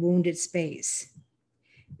vulnerable, wounded space,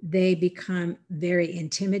 they become very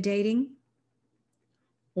intimidating,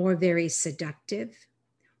 or very seductive,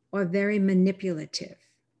 or very manipulative,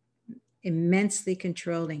 immensely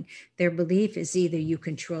controlling. Their belief is either you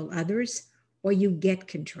control others or you get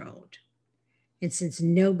controlled. And since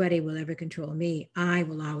nobody will ever control me, I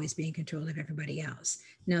will always be in control of everybody else.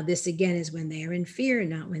 Now, this again is when they are in fear,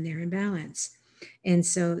 not when they're in balance. And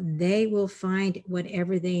so they will find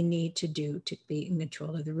whatever they need to do to be in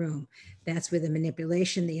control of the room. That's where the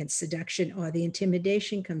manipulation, the seduction, or the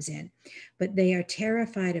intimidation comes in. But they are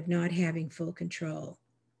terrified of not having full control,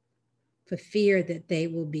 for fear that they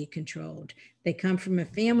will be controlled. They come from a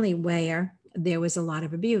family where there was a lot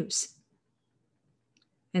of abuse.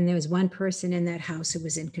 And there was one person in that house who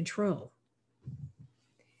was in control.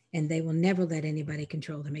 And they will never let anybody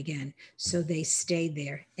control them again. So they stay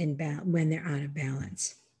there when they're out of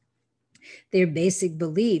balance. Their basic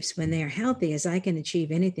beliefs when they're healthy is I can achieve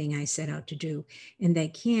anything I set out to do. And they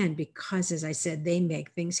can, because, as I said, they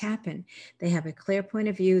make things happen. They have a clear point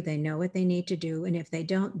of view. They know what they need to do. And if they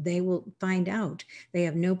don't, they will find out. They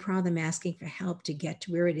have no problem asking for help to get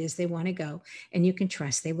to where it is they want to go. And you can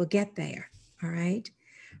trust they will get there. All right.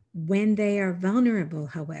 When they are vulnerable,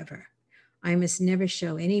 however, I must never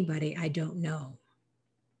show anybody I don't know.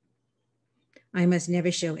 I must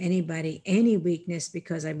never show anybody any weakness,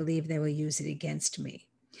 because I believe they will use it against me.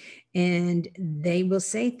 And they will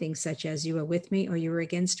say things such as, you are with me or you are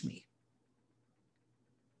against me.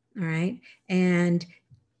 All right. And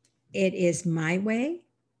it is my way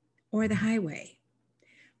or the highway.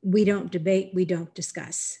 We don't debate. We don't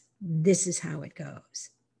discuss. This is how it goes.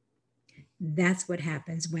 That's what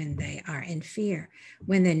happens when they are in fear.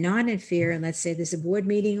 When they're not in fear, and let's say there's a board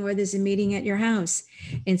meeting or there's a meeting at your house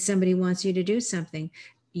and somebody wants you to do something,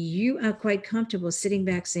 you are quite comfortable sitting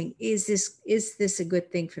back saying, is this a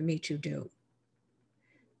good thing for me to do?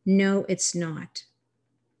 No, it's not.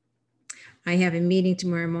 I have a meeting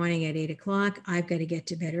tomorrow morning at 8 o'clock. I've got to get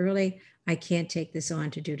to bed early. I can't take this on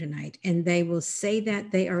to do tonight. And they will say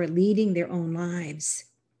that they are leading their own lives.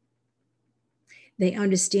 They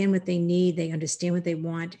understand what they need, they understand what they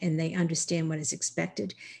want, and they understand what is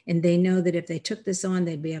expected. And they know that if they took this on,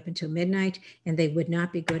 they'd be up until midnight and they would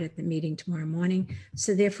not be good at the meeting tomorrow morning.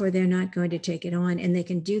 So therefore, they're not going to take it on. And they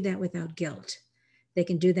can do that without guilt. They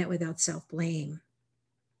can do that without self-blame.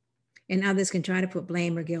 And others can try to put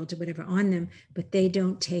blame or guilt or whatever on them, but they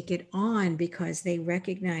don't take it on because they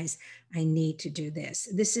recognize, I need to do this.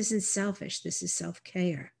 This isn't selfish. This is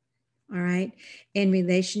self-care. All right. In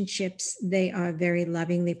relationships, they are very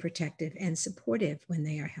lovingly protective and supportive when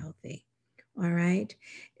they are healthy. All right.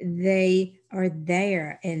 They are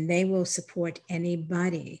there and they will support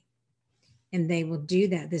anybody. And they will do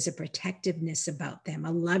that. There's a protectiveness about them,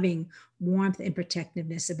 a loving warmth and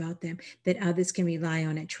protectiveness about them that others can rely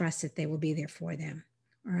on and trust that they will be there for them.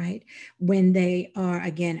 All right. When they are,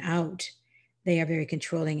 again, out, they are very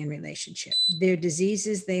controlling in relationship. Their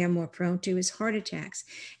diseases they are more prone to is heart attacks.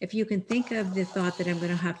 If you can think of the thought that I'm going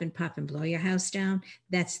to huff and puff and blow your house down,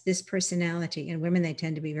 that's this personality. And women, they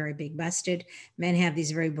tend to be very big busted. Men have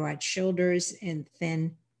these very broad shoulders and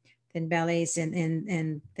thin bellies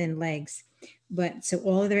and thin legs. But so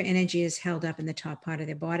all of their energy is held up in the top part of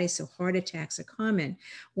their body. So heart attacks are common.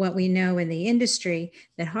 What we know in the industry,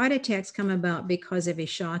 that heart attacks come about because of a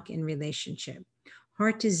shock in relationship.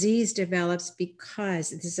 Heart disease develops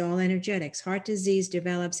because this is all energetics. Heart disease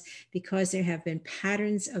develops because there have been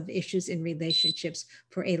patterns of issues in relationships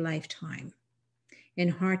for a lifetime. And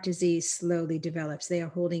heart disease slowly develops. They are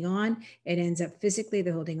holding on. It ends up physically,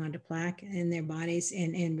 they're holding on to plaque in their bodies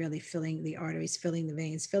and really filling the arteries, filling the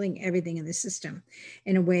veins, filling everything in the system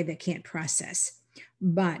in a way that can't process.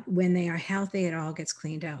 But when they are healthy, it all gets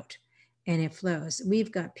cleaned out and it flows.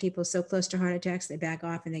 We've got people so close to heart attacks, they back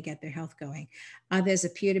off and they get their health going. Others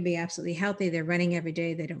appear to be absolutely healthy. They're running every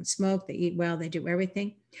day. They don't smoke. They eat well. They do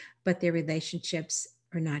everything, but their relationships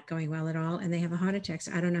are not going well at all. And they have a heart attack.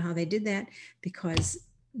 So I don't know how they did that because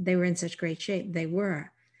they were in such great shape. They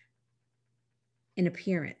were in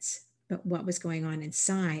appearance, but what was going on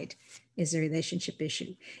inside is a relationship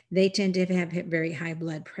issue. They tend to have very high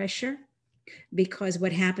blood pressure because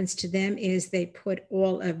what happens to them is they put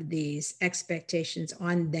all of these expectations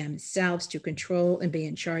on themselves to control and be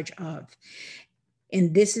in charge of.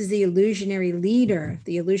 And this is the illusionary leader,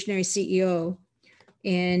 the illusionary CEO.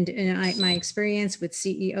 And my experience with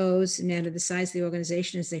CEOs, no matter the size of the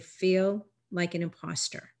organization, is they feel like an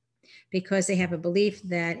imposter because they have a belief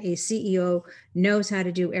that a CEO knows how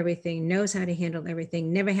to do everything, knows how to handle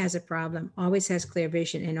everything, never has a problem, always has clear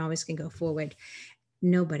vision, and always can go forward.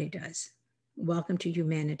 Nobody does. Welcome to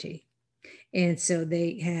humanity. And so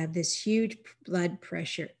they have this huge blood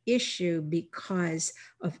pressure issue because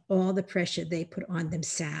of all the pressure they put on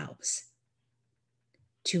themselves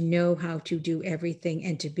to know how to do everything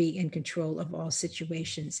and to be in control of all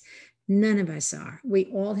situations. None of us are. We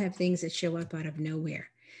all have things that show up out of nowhere.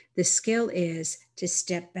 The skill is to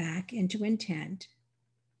step back into intent.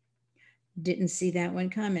 Didn't see that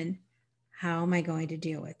one coming. How am I going to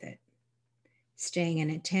deal with it? Staying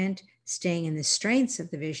in intent, staying in the strengths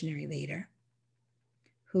of the visionary leader,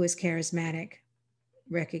 who is charismatic,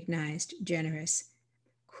 recognized, generous,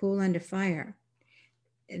 cool under fire.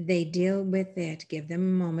 They deal with it, give them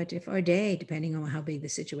a moment or a day, depending on how big the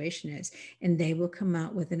situation is, and they will come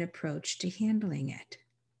out with an approach to handling it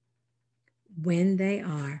when they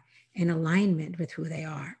are in alignment with who they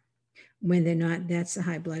are. When they're not, that's the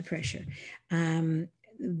high blood pressure.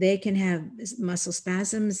 They can have muscle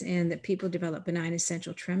spasms and that people develop benign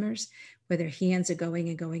essential tremors where their hands are going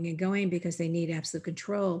and going and going because they need absolute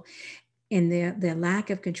control. And their lack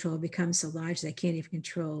of control becomes so large they can't even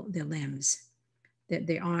control their limbs. That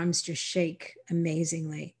their arms just shake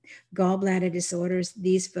amazingly. Gallbladder disorders,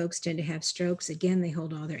 these folks tend to have strokes. Again, they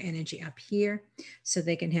hold all their energy up here so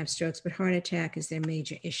they can have strokes, but heart attack is their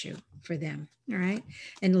major issue for them, all right?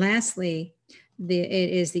 And lastly, it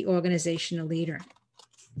is the organizational leader.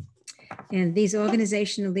 And these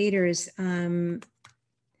organizational leaders,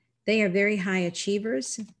 they are very high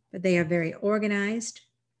achievers, but they are very organized.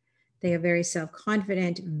 They are very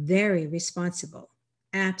self-confident, very responsible.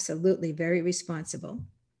 Absolutely very responsible.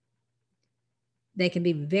 They can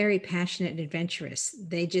be very passionate and adventurous.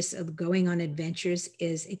 They just going on adventures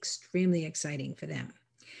is extremely exciting for them.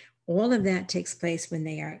 All of that takes place when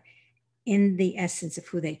they are in the essence of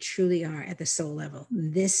who they truly are at the soul level.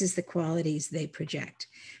 This is the qualities they project.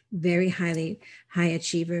 Very high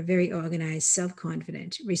achiever, very organized,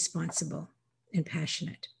 self-confident, responsible, and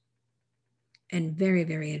passionate. And very,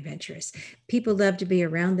 very adventurous. People love to be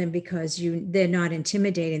around them because they're not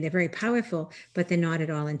intimidating. They're very powerful, but they're not at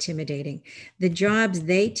all intimidating. The jobs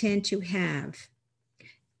they tend to have,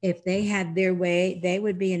 if they had their way, they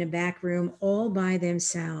would be in a back room all by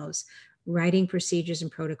themselves, writing procedures and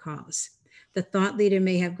protocols. The thought leader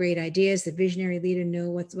may have great ideas. The visionary leader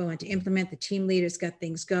know what's going to implement. The team leader's got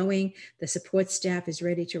things going. The support staff is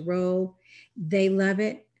ready to roll. They love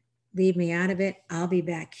it. Leave me out of it. I'll be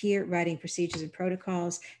back here writing procedures and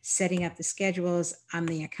protocols, setting up the schedules. I'm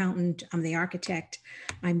the accountant. I'm the architect.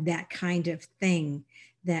 I'm that kind of thing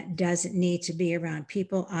that doesn't need to be around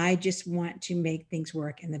people. I just want to make things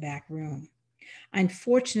work in the back room.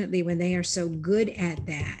 Unfortunately, when they are so good at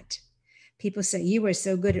that, people say, you are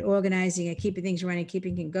so good at organizing and keeping things running,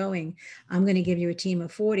 keeping it going. I'm going to give you a team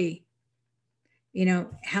of 40.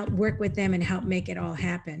 Help work with them and help make it all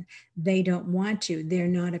happen. They don't want to. They're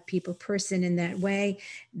not a people person in that way.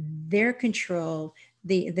 Their control,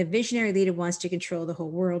 the visionary leader wants to control the whole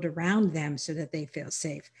world around them so that they feel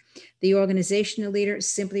safe. The organizational leader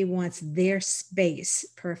simply wants their space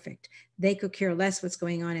perfect. They could care less what's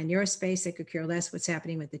going on in your space. They could care less what's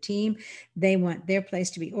happening with the team. They want their place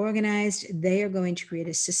to be organized. They are going to create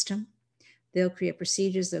a system. They'll create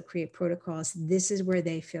procedures. They'll create protocols. This is where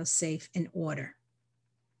they feel safe and order.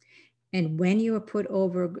 And when you are put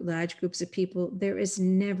over large groups of people, there is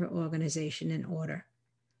never organization and order.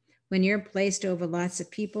 When you're placed over lots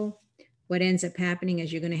of people, what ends up happening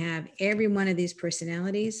is you're going to have every one of these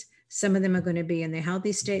personalities. Some of them are going to be in their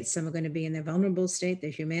healthy state, some are going to be in their vulnerable state.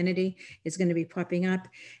 Their humanity is going to be popping up.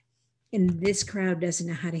 And this crowd doesn't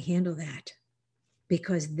know how to handle that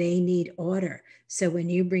because they need order. So when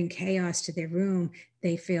you bring chaos to their room,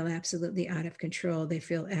 they feel absolutely out of control. They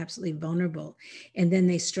feel absolutely vulnerable. And then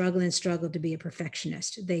they struggle and struggle to be a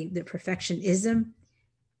perfectionist. The perfectionism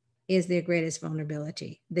is their greatest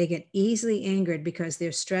vulnerability. They get easily angered because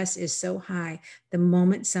their stress is so high the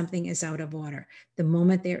moment something is out of order. The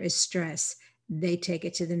moment there is stress, they take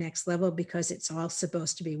it to the next level because it's all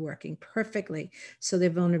supposed to be working perfectly. So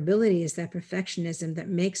their vulnerability is that perfectionism that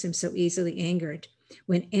makes them so easily angered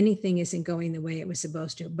when anything isn't going the way it was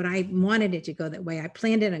supposed to. But I wanted it to go that way. I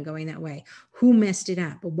planned it on going that way. Who messed it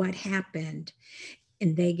up? What happened?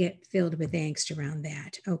 And they get filled with angst around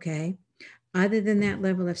that. Okay. Other than that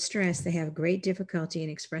level of stress, they have great difficulty in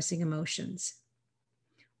expressing emotions.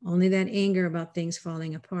 Only that anger about things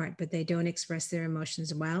falling apart, but they don't express their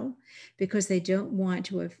emotions well because they don't want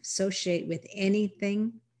to associate with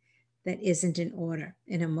anything that isn't in order.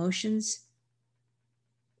 And emotions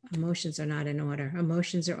are not in order.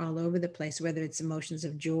 Emotions are all over the place, whether it's emotions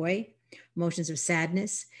of joy, emotions of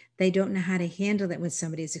sadness. They don't know how to handle it when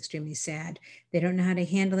somebody is extremely sad. They don't know how to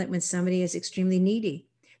handle it when somebody is extremely needy.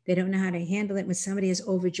 They don't know how to handle it when somebody is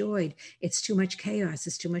overjoyed. It's too much chaos,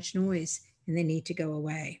 it's too much noise, and they need to go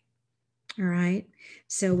away. All right.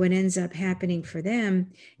 So, what ends up happening for them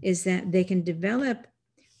is that they can develop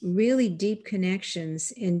really deep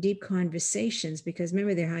connections and deep conversations because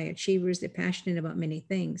remember, they're high achievers, they're passionate about many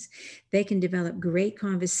things. They can develop great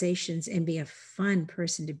conversations and be a fun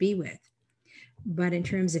person to be with. But in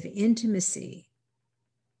terms of intimacy,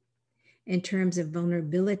 in terms of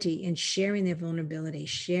vulnerability and sharing their vulnerability,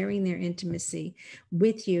 sharing their intimacy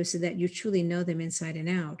with you so that you truly know them inside and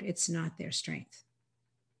out, it's not their strength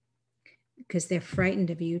because they're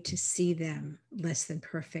frightened of you to see them less than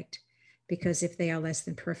perfect. Because if they are less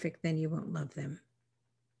than perfect, then you won't love them.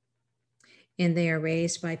 And they are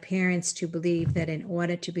raised by parents to believe that in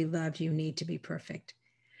order to be loved, you need to be perfect.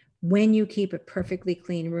 When you keep a perfectly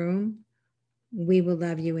clean room, we will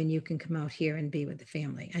love you and you can come out here and be with the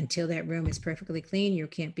family. Until that room is perfectly clean, you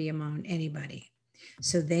can't be among anybody.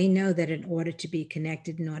 So they know that in order to be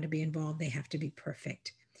connected, in order to be involved, they have to be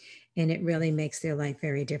perfect. And it really makes their life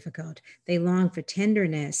very difficult. They long for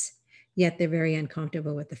tenderness, yet they're very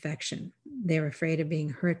uncomfortable with affection. They're afraid of being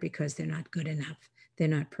hurt because they're not good enough. They're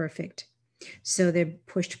not perfect. So they're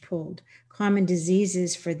pushed, pulled. Common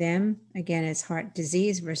diseases for them, again, is heart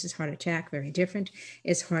disease versus heart attack, very different,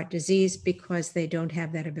 is heart disease because they don't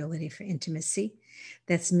have that ability for intimacy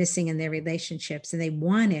that's missing in their relationships. And they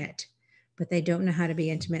want it, but they don't know how to be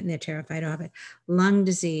intimate and they're terrified of it. Lung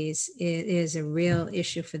disease is a real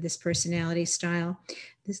issue for this personality style,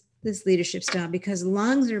 this leadership style, because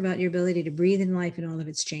lungs are about your ability to breathe in life and all of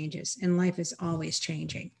its changes. And life is always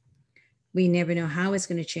changing. We never know how it's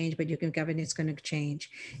going to change, but you can govern it's going to change.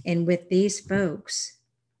 And with these folks,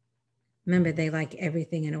 remember, they like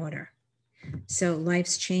everything in order. So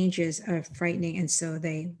life's changes are frightening, and so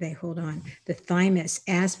they hold on. The thymus,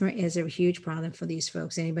 asthma is a huge problem for these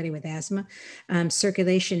folks. Anybody with asthma,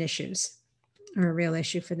 circulation issues are a real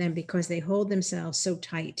issue for them because they hold themselves so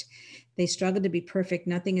tight. They struggle to be perfect.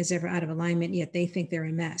 Nothing is ever out of alignment, yet they think they're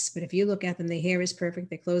a mess. But if you look at them, their hair is perfect,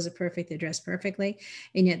 their clothes are perfect, they're dressed perfectly,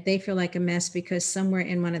 and yet they feel like a mess because somewhere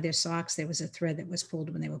in one of their socks, there was a thread that was pulled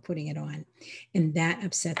when they were putting it on. And that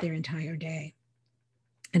upset their entire day.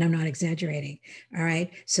 And I'm not exaggerating. All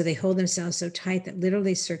right. So they hold themselves so tight that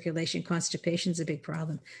literally circulation, constipation is a big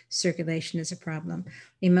problem. Circulation is a problem.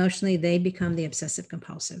 Emotionally, they become the obsessive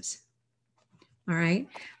compulsives. All right.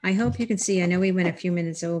 I hope you can see, I know we went a few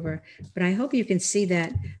minutes over, but I hope you can see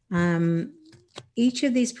that each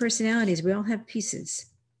of these personalities, we all have pieces,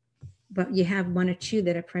 but you have one or two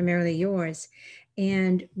that are primarily yours.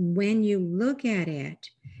 And when you look at it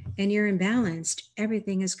and you're imbalanced,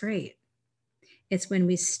 everything is great. It's when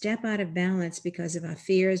we step out of balance because of our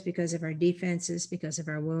fears, because of our defenses, because of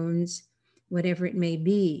our wounds, whatever it may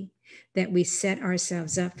be, that we set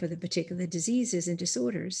ourselves up for the particular diseases and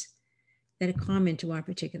disorders that are common to our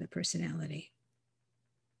particular personality.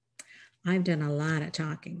 I've done a lot of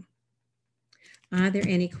talking. Are there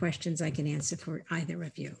any questions I can answer for either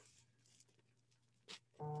of you?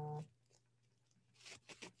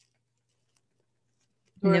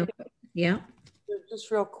 Dorothy, No. Yeah. just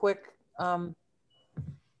real quick,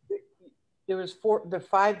 there was the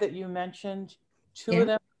 5 that you mentioned. 2 Yeah. of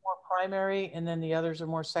them were more primary and then the others are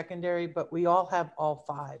more secondary, but we all have all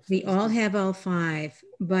five. We all have all five,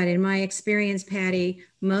 but in my experience, Patty,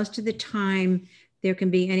 most of the time there can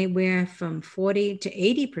be anywhere from 40 to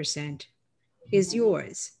 80% is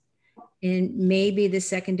yours. And maybe the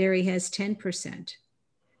secondary has 10%.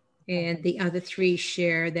 And the other three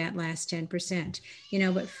share that last 10%,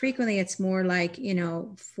 but frequently it's more like,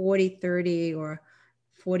 40, 30 or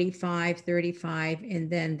 45, 35. And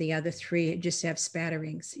then the other three just have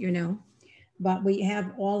spatterings, but we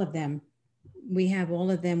have all of them. We have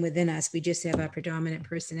all of them within us. We just have our predominant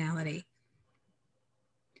personality,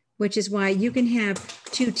 which is why you can have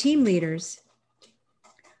two team leaders,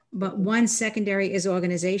 but one secondary is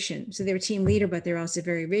organization. So they're a team leader, but they're also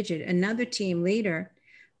very rigid. Another team leader,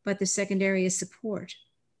 but the secondary is support.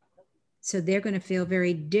 So they're going to feel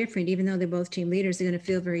very different, even though they're both team leaders, they're going to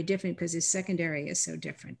feel very different because his secondary is so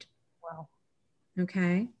different. Wow.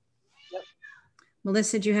 Okay. Yep.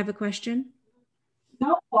 Melissa, do you have a question?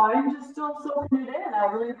 No, I'm just still soaking it in.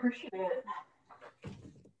 I really appreciate it.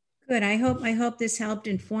 Good. I hope this helped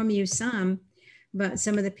inform you some about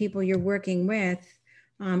some of the people you're working with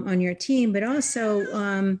on your team, but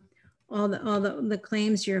also all the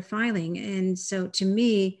claims you're filing. And so to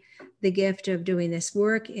me, the gift of doing this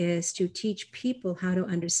work is to teach people how to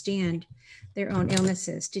understand their own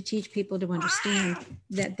illnesses, to teach people to understand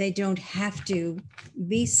that they don't have to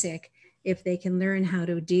be sick if they can learn how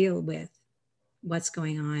to deal with what's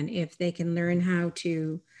going on, if they can learn how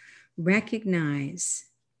to recognize,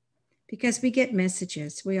 because we get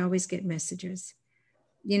messages. We always get messages.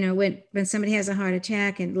 When somebody has a heart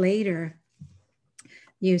attack and later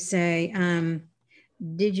you say,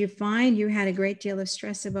 did you find you had a great deal of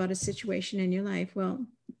stress about a situation in your life? Well,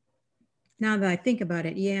 now that I think about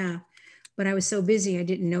it, yeah, but I was so busy, I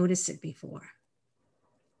didn't notice it before.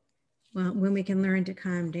 Well, when we can learn to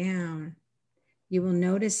calm down, you will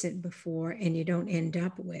notice it before and you don't end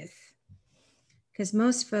up with, because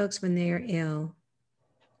most folks, when they are ill,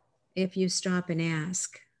 if you stop and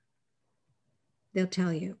ask, they'll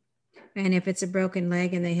tell you. And if it's a broken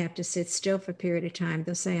leg and they have to sit still for a period of time,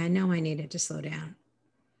 they'll say, I know I needed to slow down.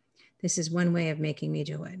 This is one way of making me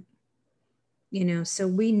do it. So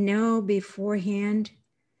we know beforehand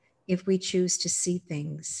if we choose to see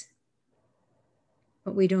things,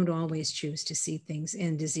 but we don't always choose to see things,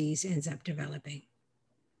 and disease ends up developing.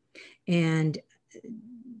 And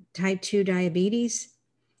type 2 diabetes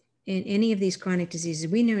and any of these chronic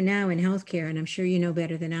diseases, we know now in healthcare, and I'm sure you know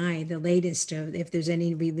better than I, the latest of, if there's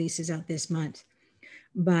any releases out this month,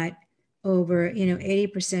 but over,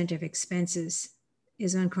 80% of expenses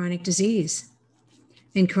is on chronic disease.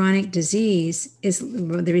 And chronic disease is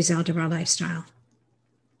the result of our lifestyle.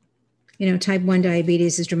 Type 1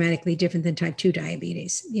 diabetes is dramatically different than type 2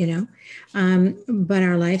 diabetes, but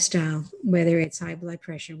our lifestyle, whether it's high blood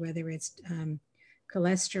pressure, whether it's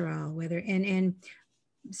cholesterol, and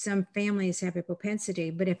some families have a propensity,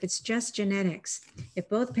 but if it's just genetics, if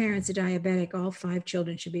both parents are diabetic, all 5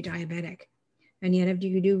 children should be diabetic. And yet if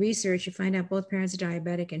you do research, you find out both parents are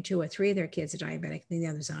diabetic and 2 or 3 of their kids are diabetic, and the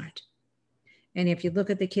others aren't. And if you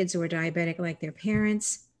look at the kids who are diabetic like their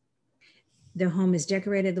parents, their home is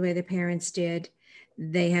decorated the way their parents did.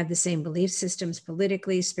 They have the same belief systems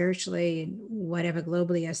politically, spiritually, and whatever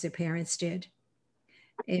globally as their parents did.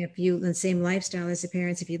 If you, the same lifestyle as the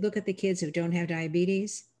parents, if you look at the kids who don't have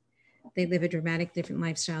diabetes, they live a dramatically different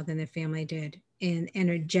lifestyle than their family did. And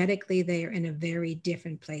energetically, they are in a very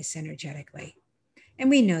different place energetically. And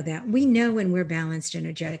we know that. We know when we're balanced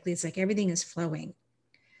energetically, it's like everything is flowing.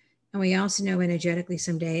 And we also know energetically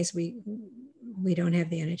some days we don't have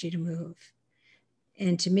the energy to move.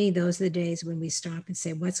 And to me, those are the days when we stop and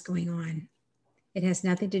say, what's going on? It has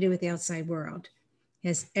nothing to do with the outside world. It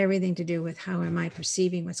has everything to do with how am I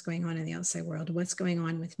perceiving what's going on in the outside world? What's going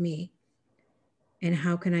on with me? And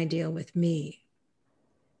how can I deal with me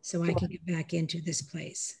so I can get back into this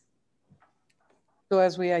place? So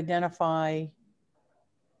as we identify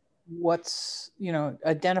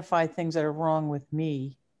identify things that are wrong with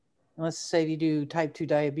me, and let's say you do type 2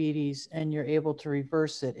 diabetes and you're able to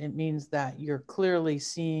reverse it, it means that you're clearly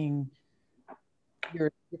seeing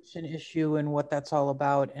your addiction issue and what that's all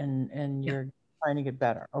about, and you're trying to get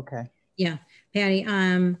better. Okay. Yeah, Patty,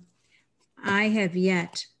 I have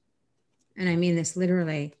yet, and I mean this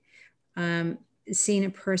literally, seen a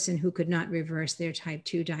person who could not reverse their type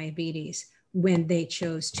 2 diabetes when they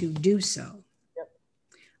chose to do so. Yep.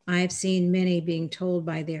 I've seen many being told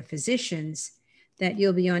by their physicians that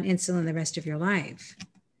you'll be on insulin the rest of your life.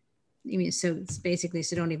 I mean, so it's basically,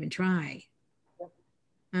 so don't even try.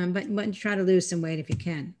 Yep. But try to lose some weight if you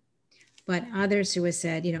can. But others who have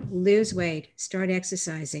said, lose weight, start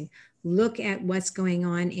exercising, Look at what's going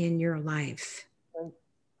on in your life. Right.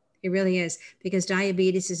 It really is, because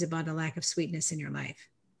diabetes is about a lack of sweetness in your life.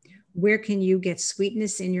 Where can you get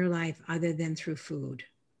sweetness in your life other than through food?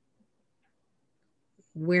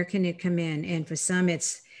 Where can it come in? And for some,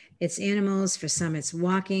 it's animals. For some, it's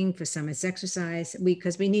walking. For some, it's exercise.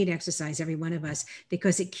 Because we need exercise, every one of us,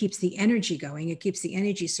 because it keeps the energy going. It keeps the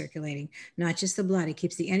energy circulating, not just the blood. It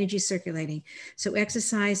keeps the energy circulating. So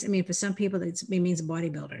exercise, I mean, for some people, it means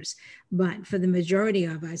bodybuilders. But for the majority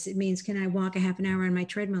of us, it means, can I walk a half an hour on my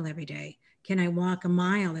treadmill every day? Can I walk a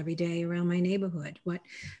mile every day around my neighborhood? What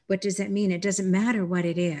does that mean? It doesn't matter what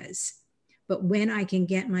it is. But when I can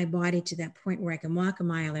get my body to that point where I can walk a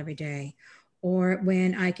mile every day, or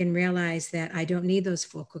when I can realize that I don't need those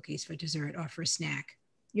 4 cookies for dessert or for a snack,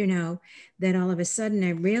 then all of a sudden I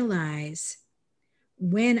realize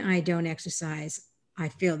when I don't exercise, I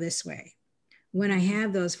feel this way. When I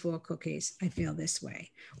have those 4 cookies, I feel this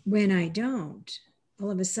way. When I don't,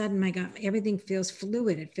 all of a sudden, my God, everything feels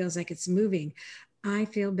fluid. It feels like it's moving. I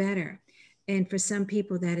feel better. And for some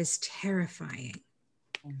people, that is terrifying.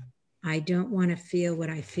 I don't want to feel what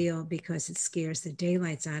I feel because it scares the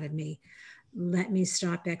daylights out of me. Let me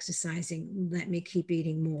stop exercising. Let me keep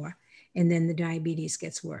eating more. And then the diabetes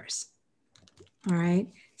gets worse. All right.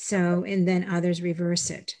 So, and then others reverse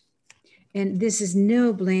it. And this is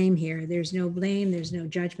no blame here. There's no blame. There's no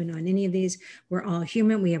judgment on any of these. We're all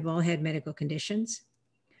human. We have all had medical conditions.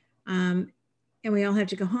 And we all have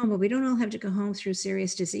to go home, but we don't all have to go home through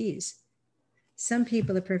serious disease. Some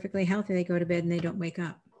people are perfectly healthy. They go to bed and they don't wake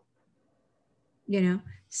up.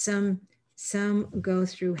 Some go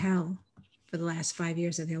through hell for the last 5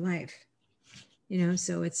 years of their life.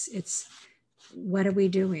 So it's what are we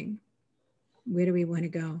doing? Where do we want to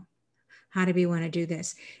go? How do we want to do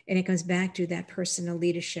this? And it comes back to that personal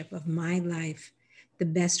leadership of my life, the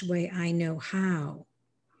best way I know how.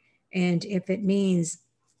 And if it means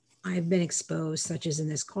I've been exposed, such as in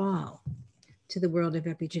this call, to the world of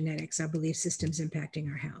epigenetics, our belief systems impacting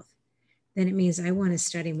our health, then it means I want to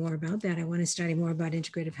study more about that. I want to study more about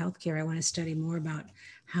integrative healthcare. I want to study more about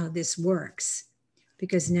how this works,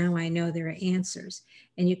 because now I know there are answers.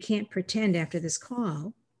 And you can't pretend after this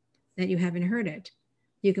call that you haven't heard it.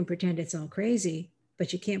 You can pretend it's all crazy,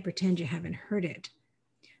 but you can't pretend you haven't heard it.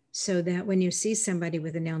 So that when you see somebody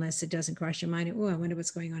with an illness, it doesn't cross your mind, oh, I wonder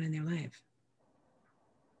what's going on in their life.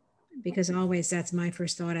 Because always that's my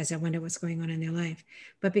first thought, is I wonder what's going on in their life.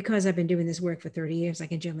 But because I've been doing this work for 30 years, I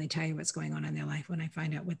can generally tell you what's going on in their life when I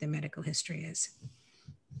find out what their medical history is.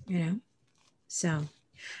 So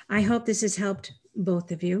I hope this has helped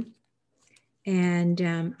both of you. And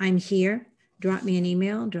I'm here. Drop me an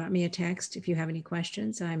email, drop me a text if you have any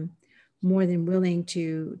questions. I'm more than willing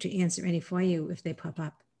to answer any for you if they pop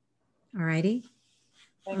up. All righty?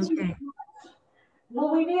 Okay.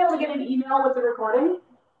 Will we be able to get an email with the recording?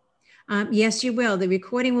 Yes, you will. The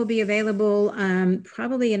recording will be available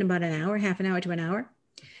probably in about an hour, half an hour to an hour.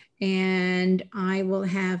 And I will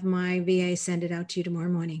have my VA send it out to you tomorrow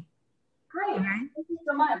morning. Great. All right. Thank you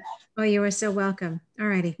so much. Oh, you are so welcome. All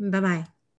righty. Bye-bye.